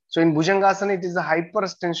 So in Bhujangasana, it is a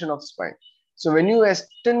hyperextension of spine. So when you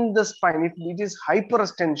extend the spine, if it is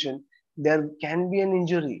hyperextension, there can be an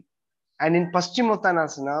injury. And in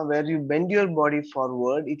Paschimottanasana, where you bend your body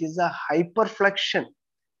forward, it is a hyperflexion.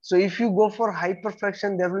 So if you go for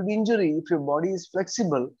hyperflexion, there will be injury. If your body is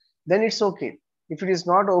flexible, then it's okay. If it is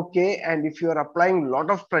not okay, and if you are applying a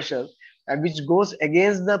lot of pressure, which goes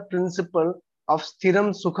against the principle of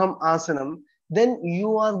Sthiram Sukham Asanam, then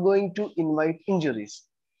you are going to invite injuries.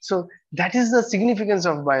 So that is the significance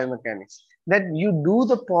of biomechanics, that you do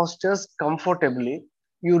the postures comfortably,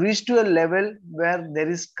 you reach to a level where there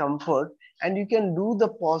is comfort, and you can do the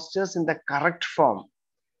postures in the correct form.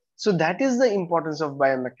 So that is the importance of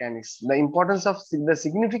biomechanics. The importance of the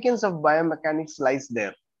significance of biomechanics lies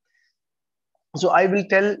there. So I will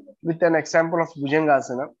tell with an example of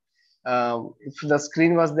Bhujangasana. If the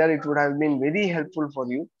screen was there, it would have been very helpful for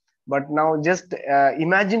you. But now just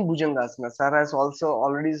imagine Bhujangasana. Sir has also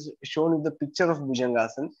already shown you the picture of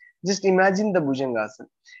Bhujangasana. Just imagine the Bhujangasana.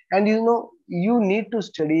 And you need to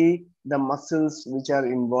study the muscles which are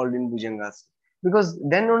involved in Bhujangasana, because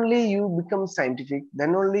then only you become scientific,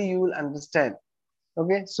 then only you will understand.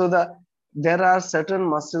 Okay, so there are certain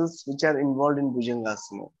muscles which are involved in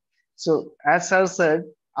Bhujangasana. So as sir said,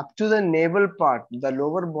 up to the navel part, the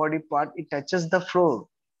lower body part, it touches the floor.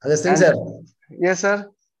 Augustine sir. Yes, sir.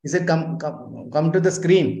 He said, come to the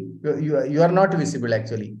screen. You are not visible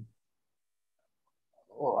actually.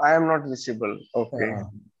 Oh, I am not visible. Okay.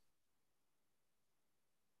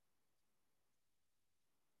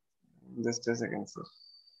 Just a second, sir.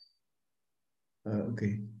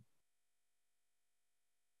 Okay.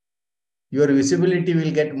 Your visibility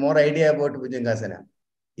will get more idea about Bhujangasana,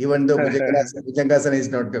 even though Bhujangasana is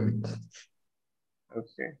not coming.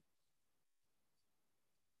 Okay.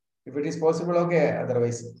 If it is possible, okay.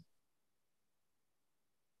 Otherwise.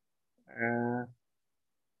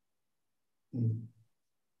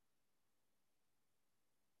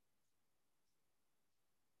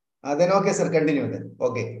 Then okay, sir. Continue then.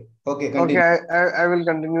 Okay. Okay. Continue. Okay. I will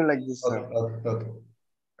continue like this, sir. Okay.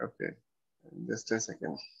 Okay. Just a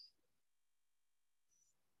second.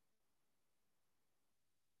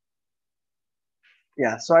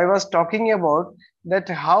 Yeah. So I was talking about that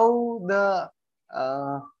how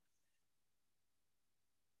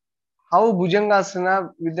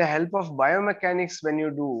Bhujangasana, with the help of biomechanics, when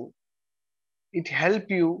you do, it help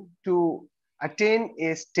you to attain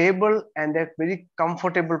a stable and a very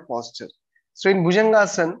comfortable posture. So in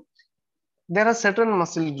Bhujangasana, there are certain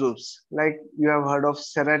muscle groups, like you have heard of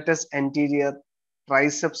serratus anterior,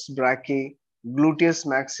 triceps brachii, gluteus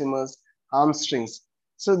maximus, hamstrings.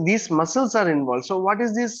 So these muscles are involved. So what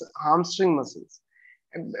is this hamstring muscles?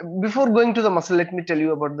 Before going to the muscle, let me tell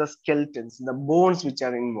you about the skeletons, the bones which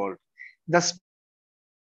are involved. The spine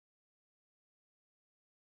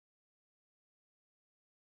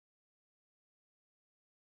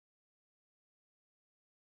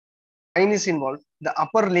is involved. The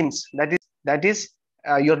upper limbs, that is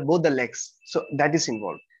both the legs. So that is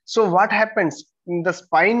involved. So what happens in the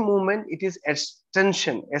spine movement? It is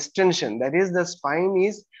extension. That is, the spine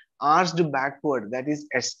is arched backward. That is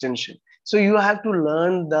extension. So you have to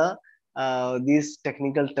learn the these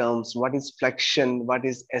technical terms. What is flexion? What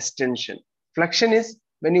is extension? Flexion is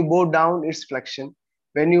when you bow down, it's flexion.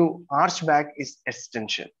 When you arch back, it's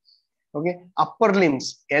extension. Okay, upper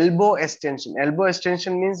limbs, elbow extension. Elbow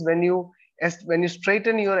extension means when you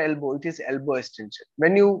straighten your elbow, it is elbow extension.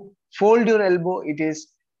 When you fold your elbow, it is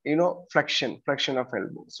flexion of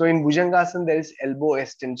elbow. So in Bhujangasana there is elbow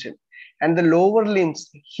extension. And the lower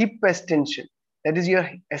limbs, hip extension, that is you're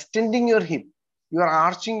extending your hip, you are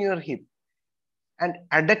arching your hip. And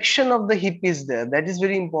adduction of the hip is there. That is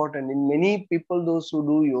very important. In many people, those who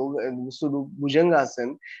do yoga, those who do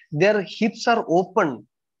Bhujangasana, their hips are open,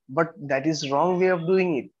 but that is wrong way of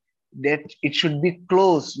doing it. That it should be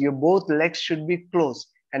close. Your both legs should be close.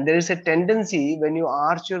 And there is a tendency when you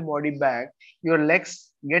arch your body back, your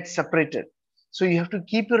legs get separated. So you have to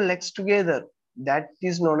keep your legs together. That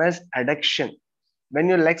is known as adduction. When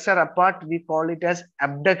your legs are apart, we call it as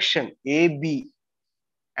abduction, AB.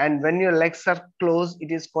 And when your legs are closed, it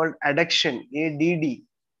is called adduction, ADDUCTION.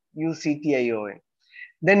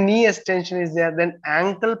 Then knee extension is there. Then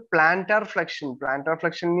ankle plantar flexion. Plantar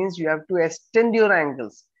flexion means you have to extend your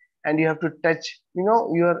ankles and you have to touch,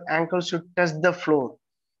 your ankles should touch the floor.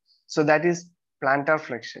 So that is plantar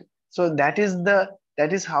flexion. So that is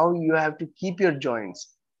how you have to keep your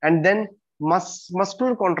joints. And then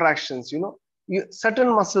muscular contractions, certain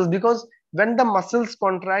muscles, because when the muscles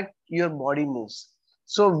contract, your body moves.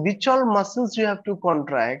 So which all muscles you have to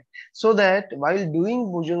contract so that while doing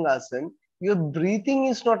Bhujangasana, your breathing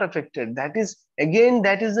is not affected. That is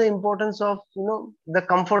the importance of, the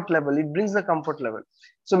comfort level. It brings the comfort level.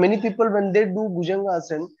 So many people, when they do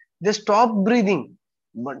Bhujangasana, they stop breathing,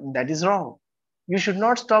 but that is wrong. You should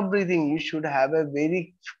not stop breathing. You should have a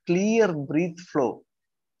very clear breath flow.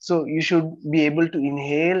 So you should be able to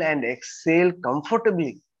inhale and exhale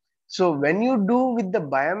comfortably. So when you do with the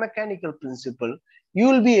biomechanical principle, you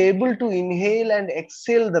will be able to inhale and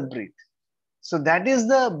exhale the breath. So that is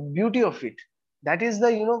the beauty of it. That is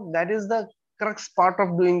the crux part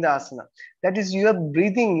of doing the asana. That is your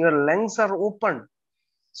breathing, your lungs are open.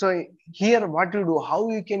 So here what you do, how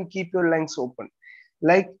you can keep your lungs open.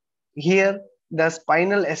 Like here, the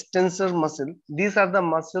spinal extensor muscle, these are the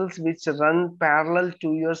muscles which run parallel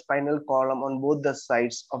to your spinal column on both the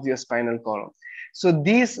sides of your spinal column. So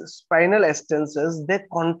these spinal extensors, they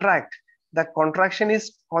contract. The contraction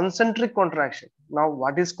is concentric contraction. Now,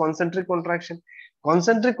 what is concentric contraction?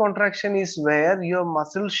 Concentric contraction is where your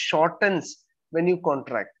muscle shortens when you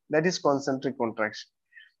contract. That is concentric contraction.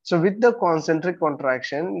 So with the concentric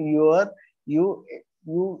contraction, you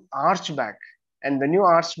arch back. And when you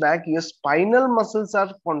arch back, your spinal muscles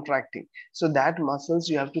are contracting. So that muscles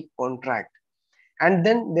you have to contract. And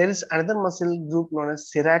then there is another muscle group known as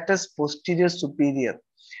serratus posterior superior.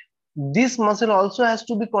 This muscle also has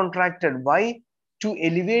to be contracted. Why? To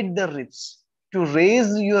elevate the ribs, to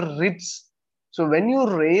raise your ribs. So when you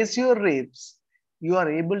raise your ribs, you are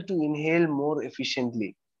able to inhale more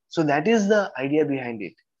efficiently. So that is the idea behind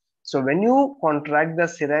it. So when you contract the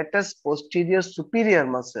serratus posterior superior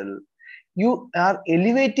muscle, you are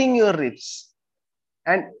elevating your ribs.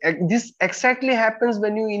 And this exactly happens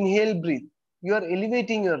when you inhale, breathe. You are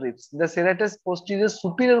elevating your ribs. The serratus posterior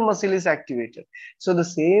superior muscle is activated. So the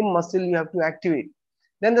same muscle you have to activate.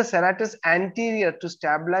 Then the serratus anterior to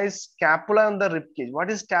stabilize scapula on the rib cage.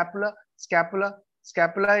 What is scapula?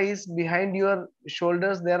 Scapula is behind your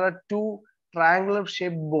shoulders. There are two triangular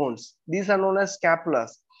shaped bones. These are known as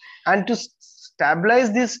scapulas. And to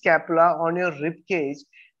stabilize this scapula on your rib cage,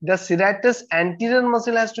 the serratus anterior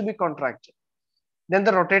muscle has to be contracted. Then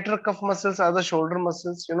the rotator cuff muscles are the shoulder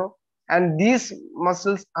muscles, and these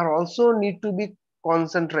muscles are also need to be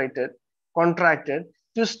contracted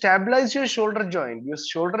to stabilize your shoulder joint. Your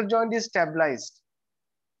shoulder joint is stabilized.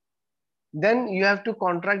 Then you have to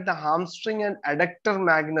contract the hamstring and adductor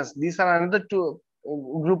magnus. These are another two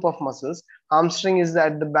group of muscles. Hamstring is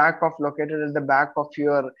located at the back of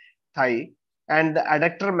your thigh, and the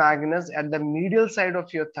adductor magnus at the medial side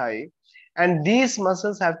of your thigh. And these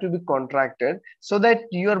muscles have to be contracted so that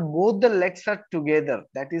both the legs are together.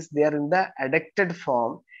 That is, they are in the adducted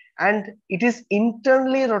form, and it is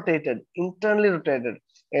internally rotated.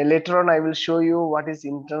 Later on, I will show you what is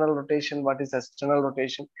internal rotation, what is external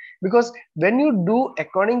rotation. Because when you do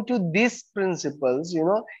according to these principles,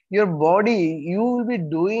 your body, you will be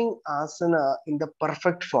doing asana in the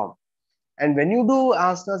perfect form. And when you do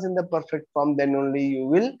asanas in the perfect form, then only you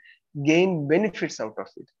will gain benefits out of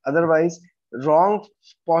it. Otherwise, wrong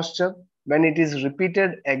posture, when it is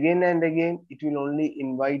repeated again and again, it will only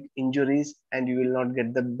invite injuries and you will not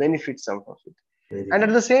get the benefits out of it. And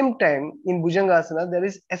at the same time, in Bhujangasana, there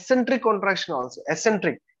is eccentric contraction also.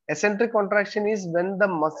 Eccentric Eccentric contraction is when the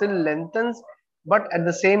muscle lengthens, but at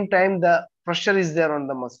the same time the pressure is there on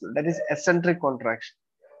the muscle. That is eccentric contraction.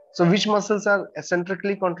 So which muscles are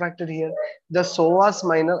eccentrically contracted here? The psoas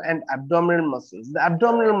minor and abdominal muscles. The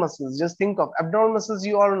abdominal muscles, just think of abdominal muscles,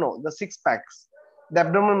 you all know, the six packs, the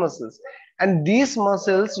abdominal muscles. And these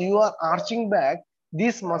muscles, you are arching back,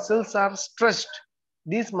 these muscles are stretched.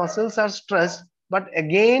 These muscles are stretched, but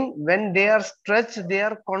again, when they are stretched, they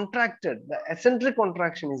are contracted. The eccentric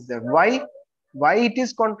contraction is there. Why? Why it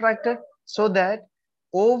is contracted? So that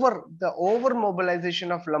over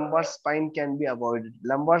mobilization of lumbar spine can be avoided.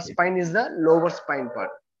 Lumbar spine is the lower spine part.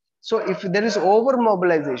 So if there is over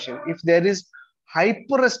mobilization, if there is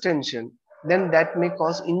hyperextension, then that may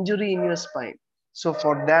cause injury in your spine. So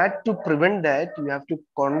for that, to prevent that, you have to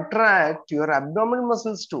contract your abdominal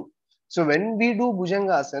muscles too. So when we do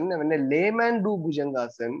Bhujangasana, when a layman do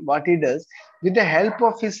Bhujangasana, what he does, with the help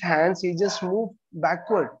of his hands, he just moves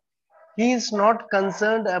backward. He is not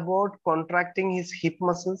concerned about contracting his hip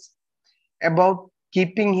muscles, about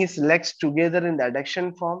keeping his legs together in the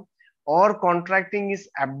adduction form, or contracting his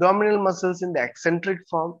abdominal muscles in the eccentric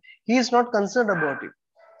form. He is not concerned about it.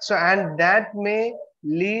 So, and that may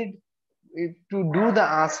lead to do the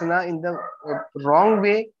asana in the wrong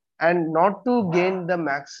way and not to gain the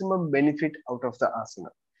maximum benefit out of the asana.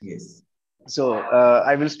 Yes. So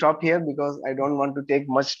I will stop here because I don't want to take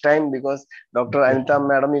much time because Dr. Anita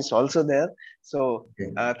Madam is also there. So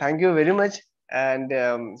thank you very much and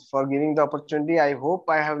for giving the opportunity. I hope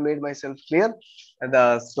I have made myself clear.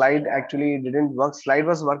 The slide actually didn't work. Slide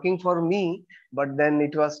was working for me, but then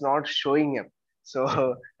it was not showing up.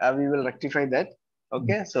 So we will rectify that.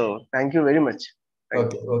 Okay. So thank you very much.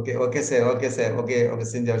 Okay, sir. Okay,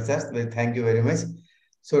 Sinjal sir. Well, thank you very much.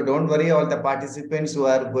 So don't worry, all the participants who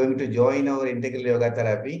are going to join our integral yoga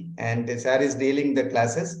therapy and sir is dealing the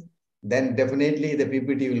classes, then definitely the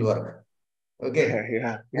PPT will work. Okay.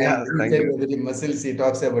 Yeah. Thank you. The muscles he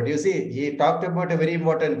talks about. You see, he talked about a very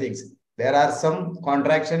important things. There are some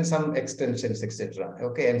contractions, some extensions, etc.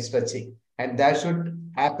 Okay, and stretching, and that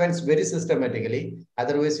should happens very systematically.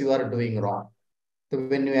 Otherwise, you are doing wrong. So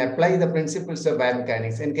when you apply the principles of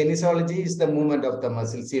biomechanics, and kinesiology is the movement of the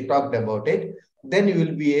muscles, he talked about it, then you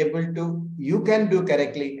will be able to, you can do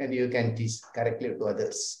correctly and you can teach correctly to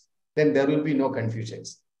others. Then there will be no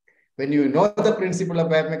confusions. When you know the principle of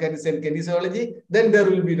biomechanics and kinesiology, then there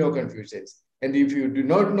will be no confusions. And if you do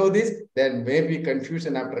not know this, then maybe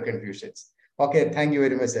confusion after confusions. Okay, thank you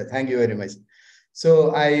very much, sir. Thank you very much.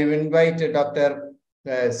 So I invite Dr.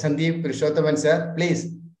 Sandeep Purushothaman, sir.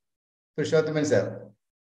 Please, Purushothaman, sir.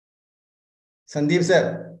 Sandeep,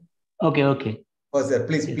 sir. Okay. Oh, sir,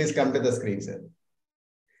 please come to the screen, sir.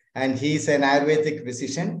 And he's an Ayurvedic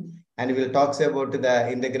physician, and he will talk about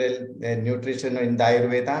the integral nutrition in the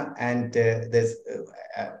Ayurveda and this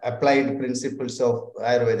applied principles of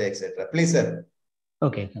Ayurveda, etc. Please, sir.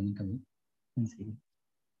 Okay, coming.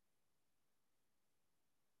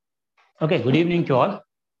 Okay, good evening to all.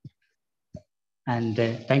 And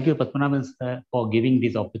thank you, Padmanabhan, sir, for giving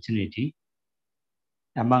this opportunity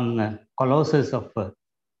among colossus of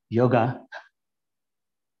yoga.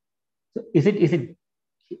 So is it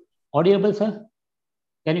audible, sir?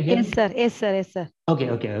 Can you hear me? Yes, sir. Okay,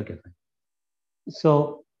 fine.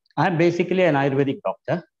 So I'm basically an Ayurvedic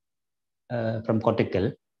doctor from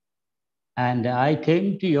Kottakkal, and I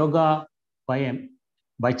came to yoga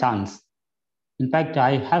by chance. In fact,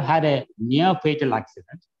 I have had a near fatal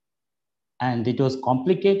accident, and it was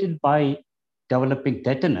complicated by developing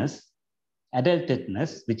tetanus, adult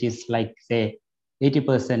tetanus, which is like, say,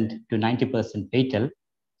 80% to 90% fatal.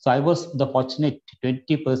 So I was the fortunate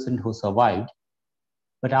 20% who survived.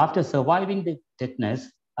 But after surviving the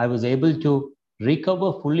tetanus, I was able to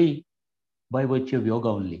recover fully by virtue of yoga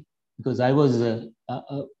only. Because I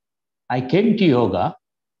came to yoga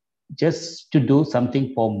just to do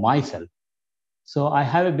something for myself. So I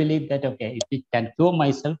have a belief that, okay, if it can cure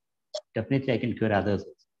myself, definitely I can cure others.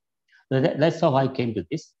 So that's how I came to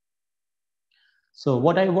this. So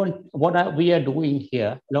we are doing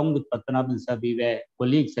here, along with Padmanabhan sir, we were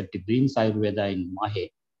colleagues at the Greens Ayurveda in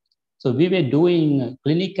Mahe. So we were doing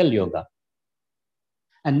clinical yoga.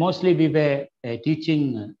 And mostly we were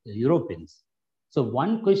teaching Europeans. So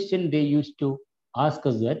one question they used to ask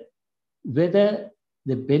us that whether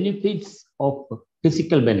the benefits of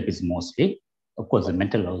physical benefits mostly, of course the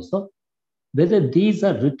mental also, whether these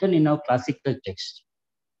are written in our classical text.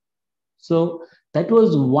 So that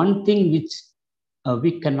was one thing which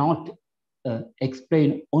we cannot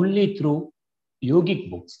explain only through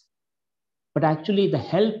yogic books. But actually the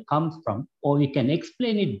help comes from, or we can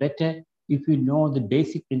explain it better if you know the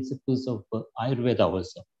basic principles of Ayurveda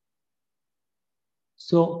also.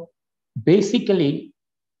 So basically,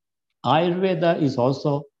 Ayurveda is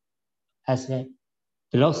also has a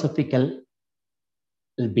philosophical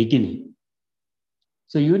beginning.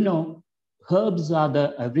 So herbs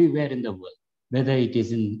are everywhere in the world, whether it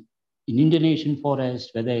is in Indonesian forest,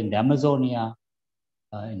 whether in the Amazonia,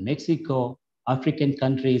 in Mexico, African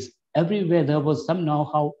countries, everywhere there was some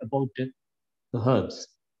know-how about the herbs.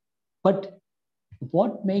 But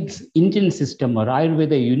what makes Indian system or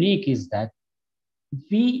Ayurveda unique is that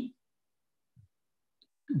we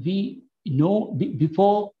know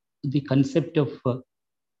before the concept of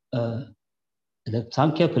the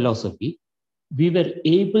Sankhya philosophy, we were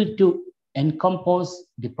able to encompass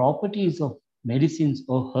the properties of medicines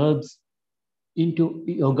or herbs into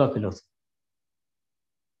yoga philosophy.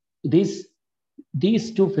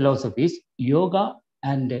 These two philosophies, yoga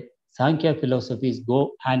and Sankhya philosophies,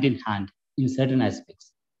 go hand in hand in certain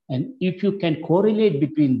aspects. And if you can correlate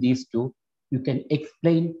between these two, you can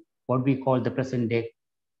explain what we call the present day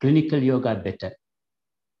clinical yoga better.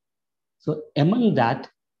 So among that,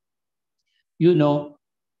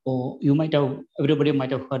 everybody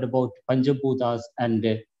might have heard about Panchabhutas and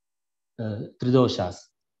Tridoshas.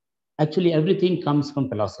 Actually, everything comes from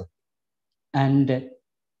philosophy. And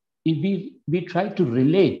we try to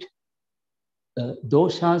relate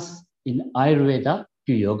doshas in Ayurveda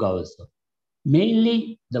to yoga also.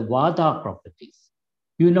 Mainly the Vata properties.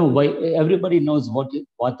 Why everybody knows what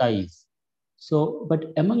Vata is. So,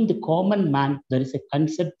 but among the common man, there is a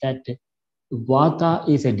concept that Vata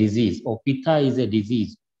is a disease, or Pitta is a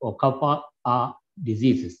disease, or Kapha are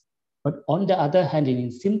diseases. But on the other hand,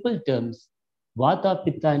 in simple terms, Vata,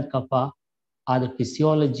 Pitta, and Kapha are the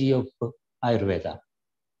physiology of Ayurveda.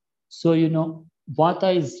 So,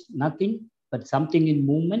 Vata is nothing but something in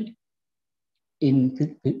movement. In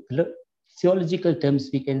physiological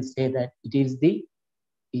terms, we can say that it is the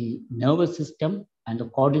nervous system and the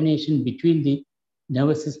coordination between the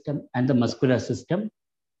nervous system and the muscular system,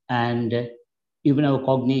 and even our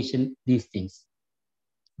cognition, these things.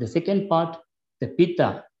 The second part, the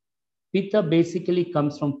Pitta. Pitta basically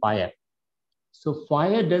comes from fire. So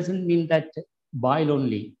fire doesn't mean that boil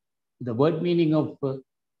only. The word meaning of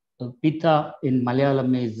Pitta in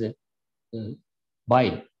Malayalam is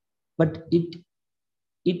boil, but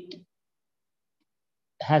it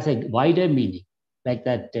has a wider meaning, like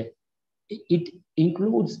that it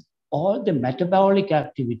includes all the metabolic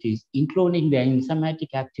activities, including the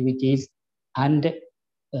enzymatic activities and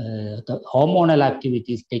the hormonal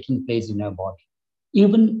activities taking place in our body.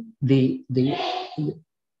 Even the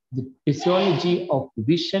physiology of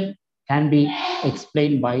vision can be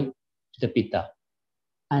explained by the Pitta.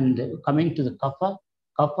 And coming to the Kapha,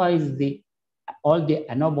 Kapha is all the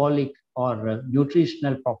anabolic or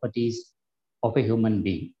nutritional properties of a human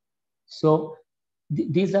being. So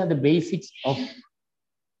these are the basics of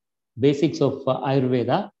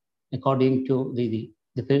Ayurveda according to the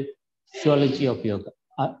physiology of yoga,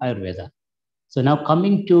 Ayurveda. So now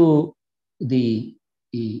coming to the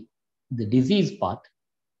disease part,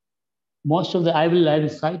 most of I will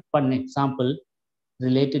cite one example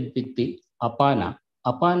related with the Apana.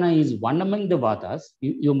 Apana is one among the Vatas.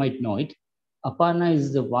 You might know it. Apana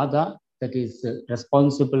is the Vata that is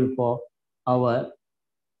responsible for our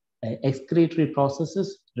excretory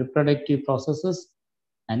processes, reproductive processes,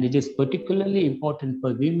 and it is particularly important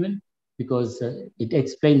for women because it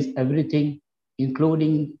explains everything,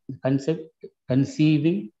 including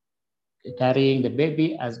conceiving, carrying the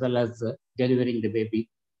baby, as well as delivering the baby.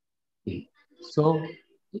 So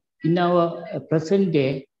in our present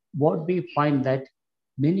day, what we find that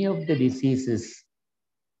many of the diseases,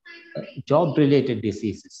 job-related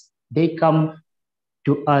diseases, they come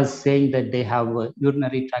to us saying that they have a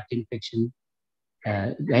urinary tract infection,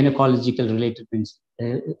 gynecological related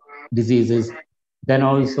diseases, then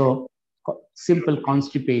also simple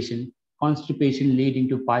constipation leading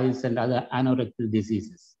to piles and other anorectal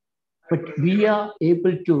diseases. But we are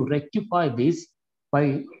able to rectify this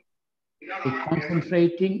by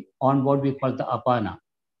concentrating on what we call the Apana.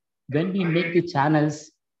 When we make the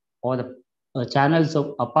channels or the channels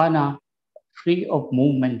of Apana free of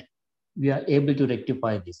movement, we are able to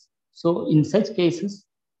rectify this. So in such cases,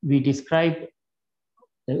 we describe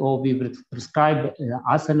or we will prescribe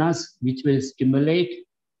asanas which will stimulate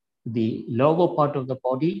the lower part of the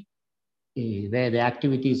body where the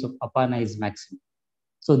activities of Apana is maximum.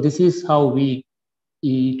 So this is how we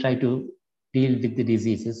try to deal with the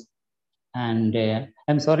diseases. And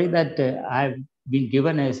I'm sorry that I've been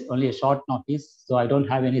given only a short notice, so I don't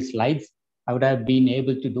have any slides. I would have been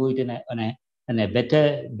able to do it in a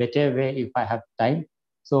better way if I have time.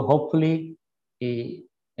 So hopefully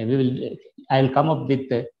I'll come up with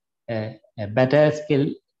a better skill,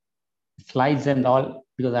 slides and all,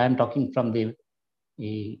 because I am talking from the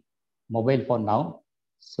mobile phone now.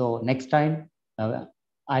 So next time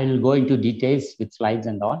I will go into details with slides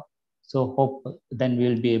and all. So hope then we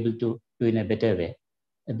will be able to do in a better way.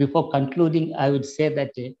 Before concluding, I would say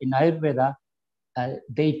that in Ayurveda,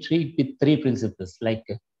 they treat with three principles like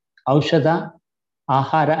Aushadha,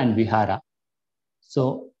 Ahara, and Vihara.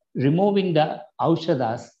 So removing the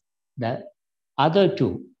Aushadas, the other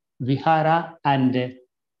two, Vihara and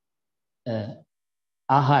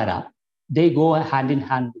Ahara, they go hand in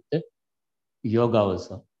hand with the yoga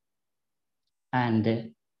also.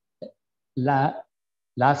 And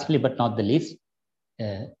lastly, but not the least,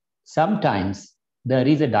 sometimes there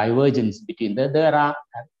is a divergence between there are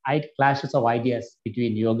clashes of ideas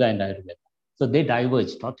between yoga and Ayurveda. So they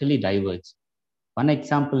diverge, totally diverge. One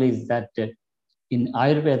example is that in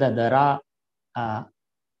Ayurveda,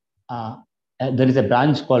 there is a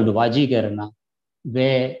branch called Vajikarana,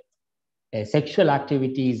 where sexual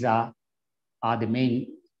activities are the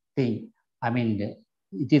main thing. I mean,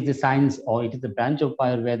 it is the science or it is the branch of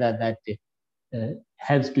Ayurveda that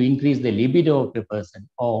helps to increase the libido of a person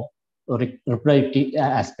or reproductive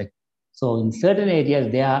aspect. So in certain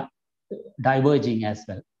areas, they are diverging as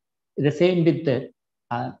well. The same with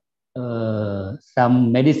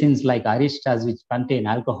some medicines like aristas, which contain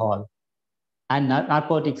alcohol, and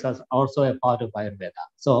narcotics are also a part of Ayurveda.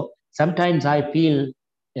 So sometimes I feel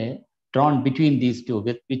drawn between these two,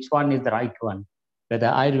 with which one is the right one, whether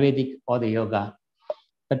Ayurvedic or the yoga.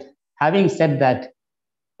 But having said that,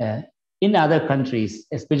 in other countries,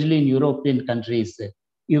 especially in European countries,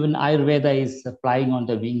 even Ayurveda is flying on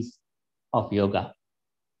the wings of yoga.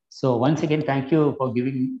 So once again, thank you for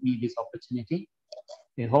giving me this opportunity.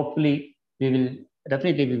 Hopefully, we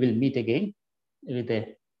will meet again with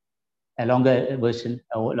a longer version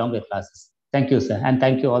or longer classes. Thank you, sir. And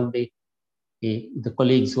thank you all the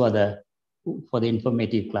colleagues who are for the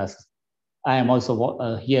informative classes. I am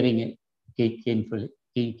also hearing it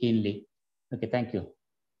keenly. Okay, thank you.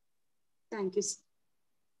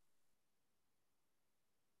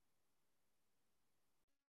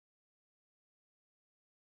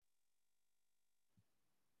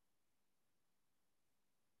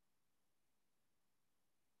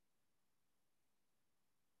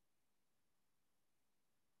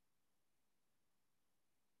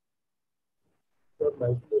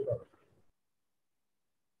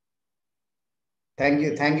 Thank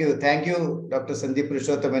you. Thank you, Dr. Sandeep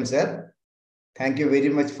Purushothaman, sir. Thank you very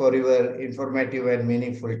much for your informative and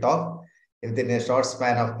meaningful talk within a short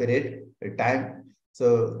span of time.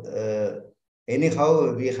 So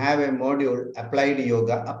anyhow, we have a module, applied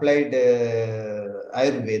yoga, applied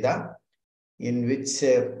Ayurveda, in which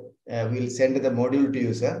we'll send the module to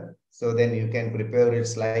you, sir. So then you can prepare your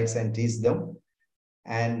slides and teach them.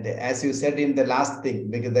 And as you said in the last thing,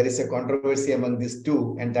 because there is a controversy among these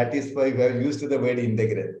two, and that is why we have used the word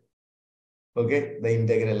integral. Okay, the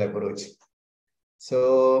integral approach.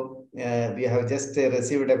 So we have just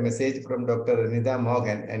received a message from Dr. Anita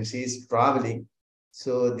Mohan, and she is traveling.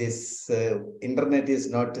 So this internet is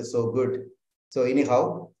not so good. So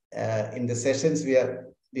anyhow, in the sessions we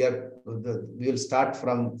will start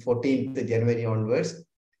from 14th January onwards.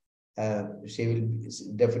 She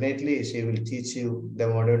will teach you the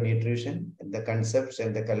modern nutrition, the concepts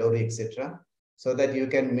and the calorie, etc., so that you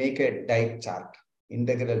can make a diet chart,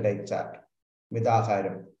 integral diet chart,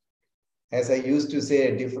 Midaharam. As I used to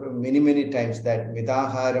say many times, that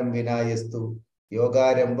Midaharam vinayastu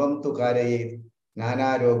yogarambam tu karaye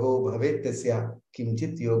nana rogo bhavetasya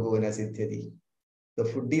kimchit yogo nasiddhyati. The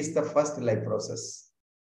food is the first life process.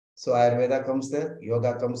 So Ayurveda comes there,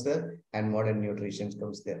 yoga comes there, and modern nutrition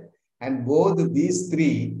comes there. And both these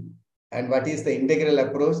three, and what is the integral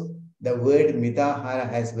approach? The word Mitahara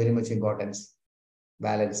has very much importance.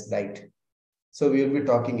 Balanced diet. So we will be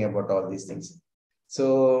talking about all these things.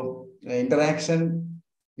 So interaction,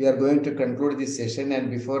 we are going to conclude this session. And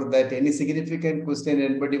before that, any significant question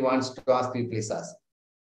anybody wants to ask, please ask.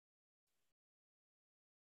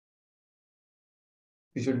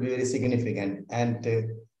 It should be very significant and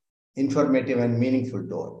informative and meaningful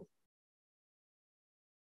to all.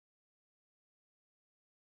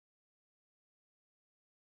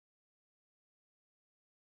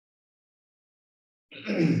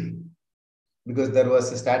 Because there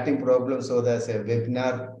was a starting problem, so there's a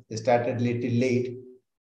webinar started little late.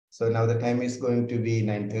 So now the time is going to be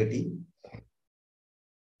 9:30.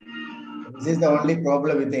 This is the only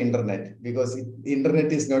problem with the internet, because the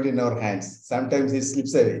internet is not in our hands. Sometimes it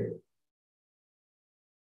slips away.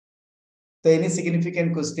 So any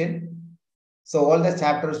significant question? So all the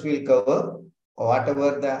chapters will cover,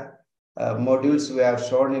 whatever the modules we have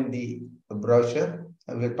shown in the brochure.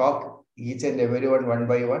 We'll talk each and every one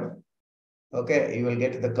by one. Okay, you will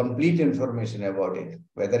get the complete information about it,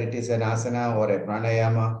 whether it is an asana or a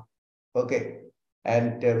pranayama. Okay,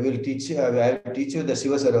 and we'll teach you. I will teach you the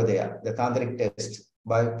Shiva Sarodaya, the tantric test,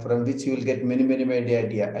 from which you will get many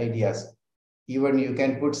ideas. Even you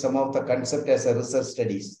can put some of the concept as a research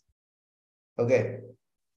studies. Okay,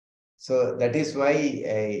 so that is why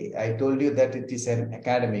I told you that it is an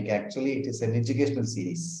academic. Actually, it is an educational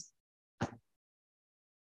series.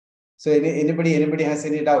 So anybody has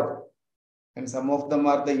any doubt? And some of them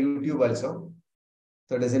are the YouTube also.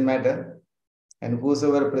 So it doesn't matter. And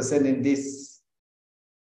whosoever present in this,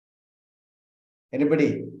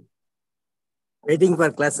 anybody? Waiting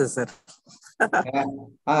for classes, sir.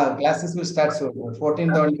 Classes will start soon.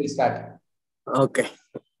 14th only will start. Okay.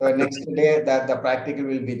 So next day the practical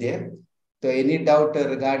will be there. So any doubt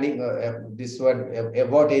regarding this one,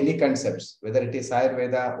 about any concepts, whether it is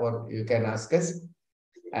Ayurveda, or you can ask us,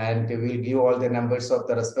 and we'll give all the numbers of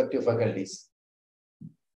the respective faculties.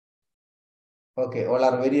 Okay, all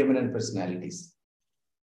are very eminent personalities.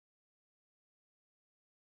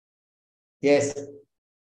 Yes.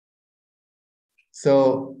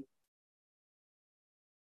 So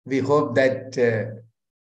we hope that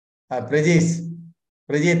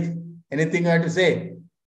Prajit, anything you have to say?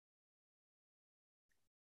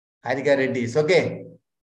 Harika Reddy is okay.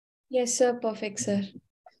 Yes, sir. Perfect, sir.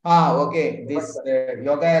 Okay. This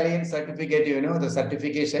Yoga Alliance certificate, the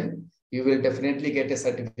certification, you will definitely get a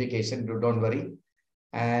certification. Don't worry.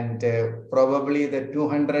 And probably the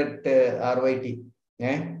 200 RYT.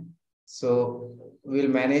 Yeah. So we'll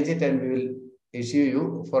manage it and we will issue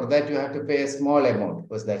you. For that, you have to pay a small amount,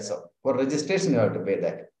 because that's all. For registration, you have to pay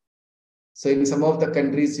that. So in some of the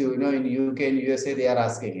countries, in UK and USA, they are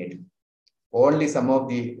asking it. Only some of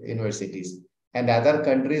the universities. And other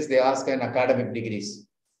countries, they ask an academic degrees.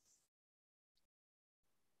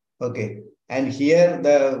 Okay. And here,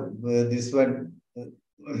 this one,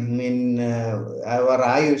 in our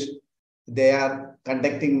Ayush, they are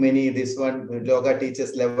conducting many, this one, yoga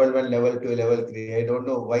teachers level 1, level 2, level 3. I don't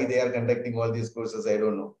know why they are conducting all these courses. I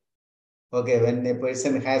don't know. Okay, when a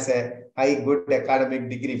person has a high, good academic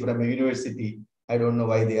degree from a university, I don't know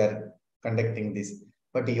why they are conducting this.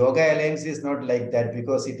 But Yoga Alliance is not like that,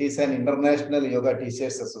 because it is an international yoga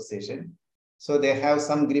teachers association. So they have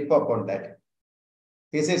some grip up on that.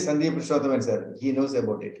 He says Sandeep Purushothaman sir, he knows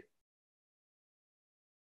about it.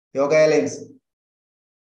 Yoga Alliance.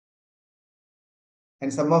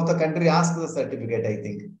 And some of the country ask the certificate, I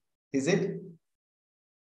think. Is it?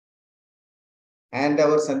 And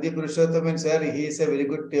our Sandeep Purushothaman sir, he is a very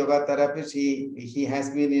good yoga therapist. He has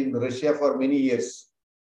been in Russia for many years.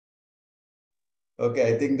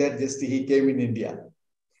 Okay, I think that just he came in India.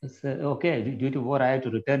 Okay, due to war, I had to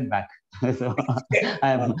return back. So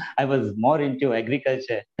I was more into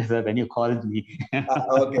agriculture so when you called me.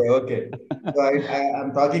 Okay. So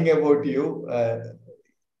I'm talking about you.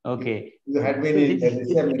 Okay. You had been in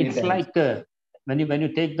Russia many it's times. like when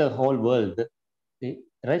you take the whole world,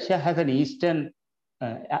 Russia has an Eastern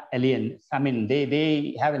alliance. I mean,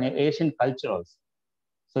 they have an Asian culture also.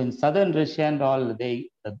 So in southern Russia and all, the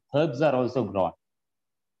herbs are also grown.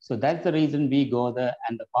 So that's the reason we go there.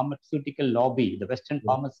 And the pharmaceutical lobby, the Western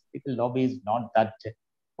pharmaceutical lobby is not that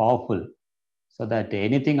powerful. So that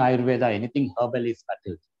anything Ayurveda, anything herbal is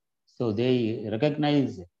settled. So they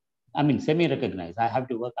recognize, I mean, semi-recognize. I have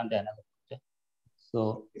to work under another culture.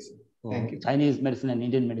 So Chinese medicine and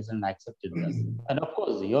Indian medicine accepted this. And of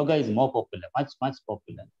course, yoga is more popular, much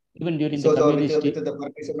popular. Even during the communist... with the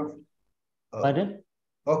permission of... Pardon?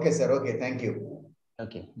 Okay, sir. Okay, thank you.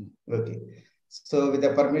 Okay. So with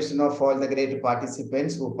the permission of all the great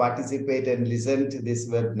participants who participate and listen to this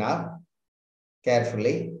webinar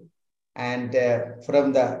carefully, and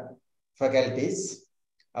from the faculties,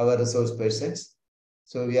 our resource persons.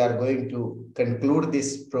 So we are going to conclude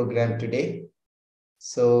this program today.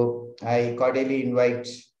 So I cordially invite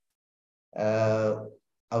our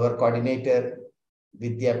coordinator,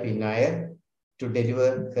 Vidya P. Nair, to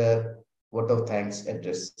deliver her vote of thanks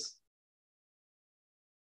address.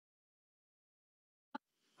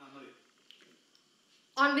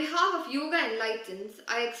 On behalf of Yoga Enlightens,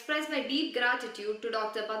 I express my deep gratitude to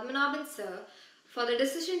Dr. Padmanabhan Sir for the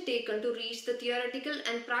decision taken to reach the theoretical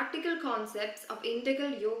and practical concepts of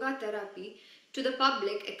integral yoga therapy to the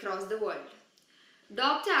public across the world.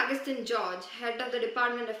 Dr. Agustin George, Head of the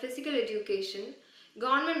Department of Physical Education,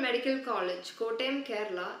 Government Medical College, Kottayam,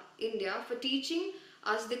 Kerala, India, for teaching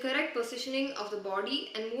us the correct positioning of the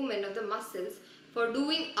body and movement of the muscles for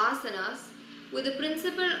doing asanas with the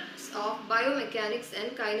principles of biomechanics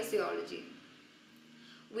and kinesiology.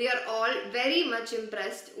 We are all very much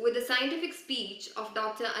impressed with the scientific speech of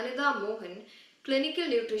Dr. Anita Mohan, clinical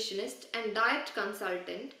nutritionist and diet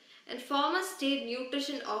consultant and former state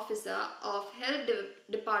nutrition officer of Health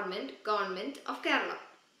Department, Government of Kerala,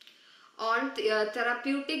 on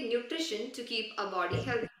therapeutic nutrition to keep a body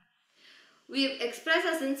healthy. We express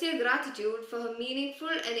our sincere gratitude for her meaningful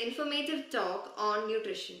and informative talk on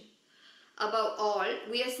nutrition. Above all,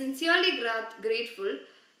 we are sincerely grateful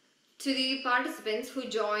to the participants who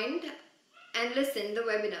joined and listened to the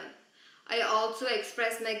webinar. I also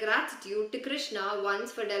express my gratitude to Krishna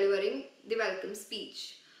once for delivering the welcome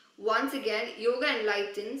speech. Once again, Yoga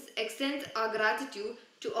Enlightens extends our gratitude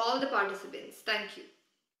to all the participants. Thank you.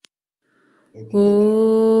 ॐ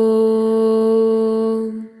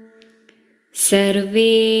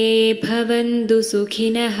सर्वे भवन्तु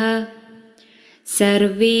सुखिनः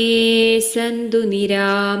सर्वे सन्तु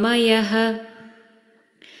निरामयः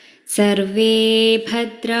सर्वे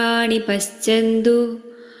भद्राणि पश्यन्तु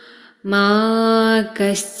मा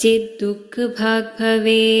कश्चित् दुःखभाग्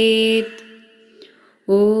भवेत्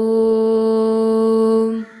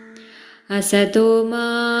ॐ असतो मा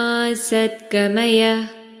सद्गमय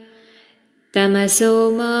तमसो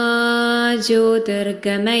मा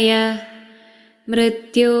ज्योतिर्गमय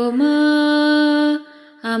मृत्योर्मा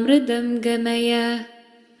अमृतं गमय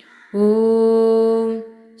ॐ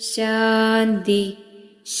शान्ति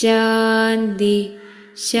शान्ति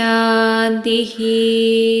शान्तिः.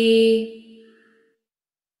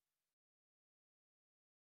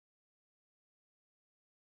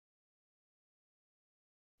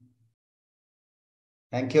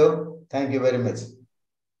 Thank you. Thank you very much.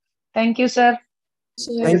 Thank you, sir.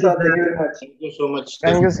 Thank you, sir. Thank you very much. Thank you so much.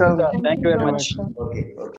 Thank you, sir. Thank you very much. Okay. Okay.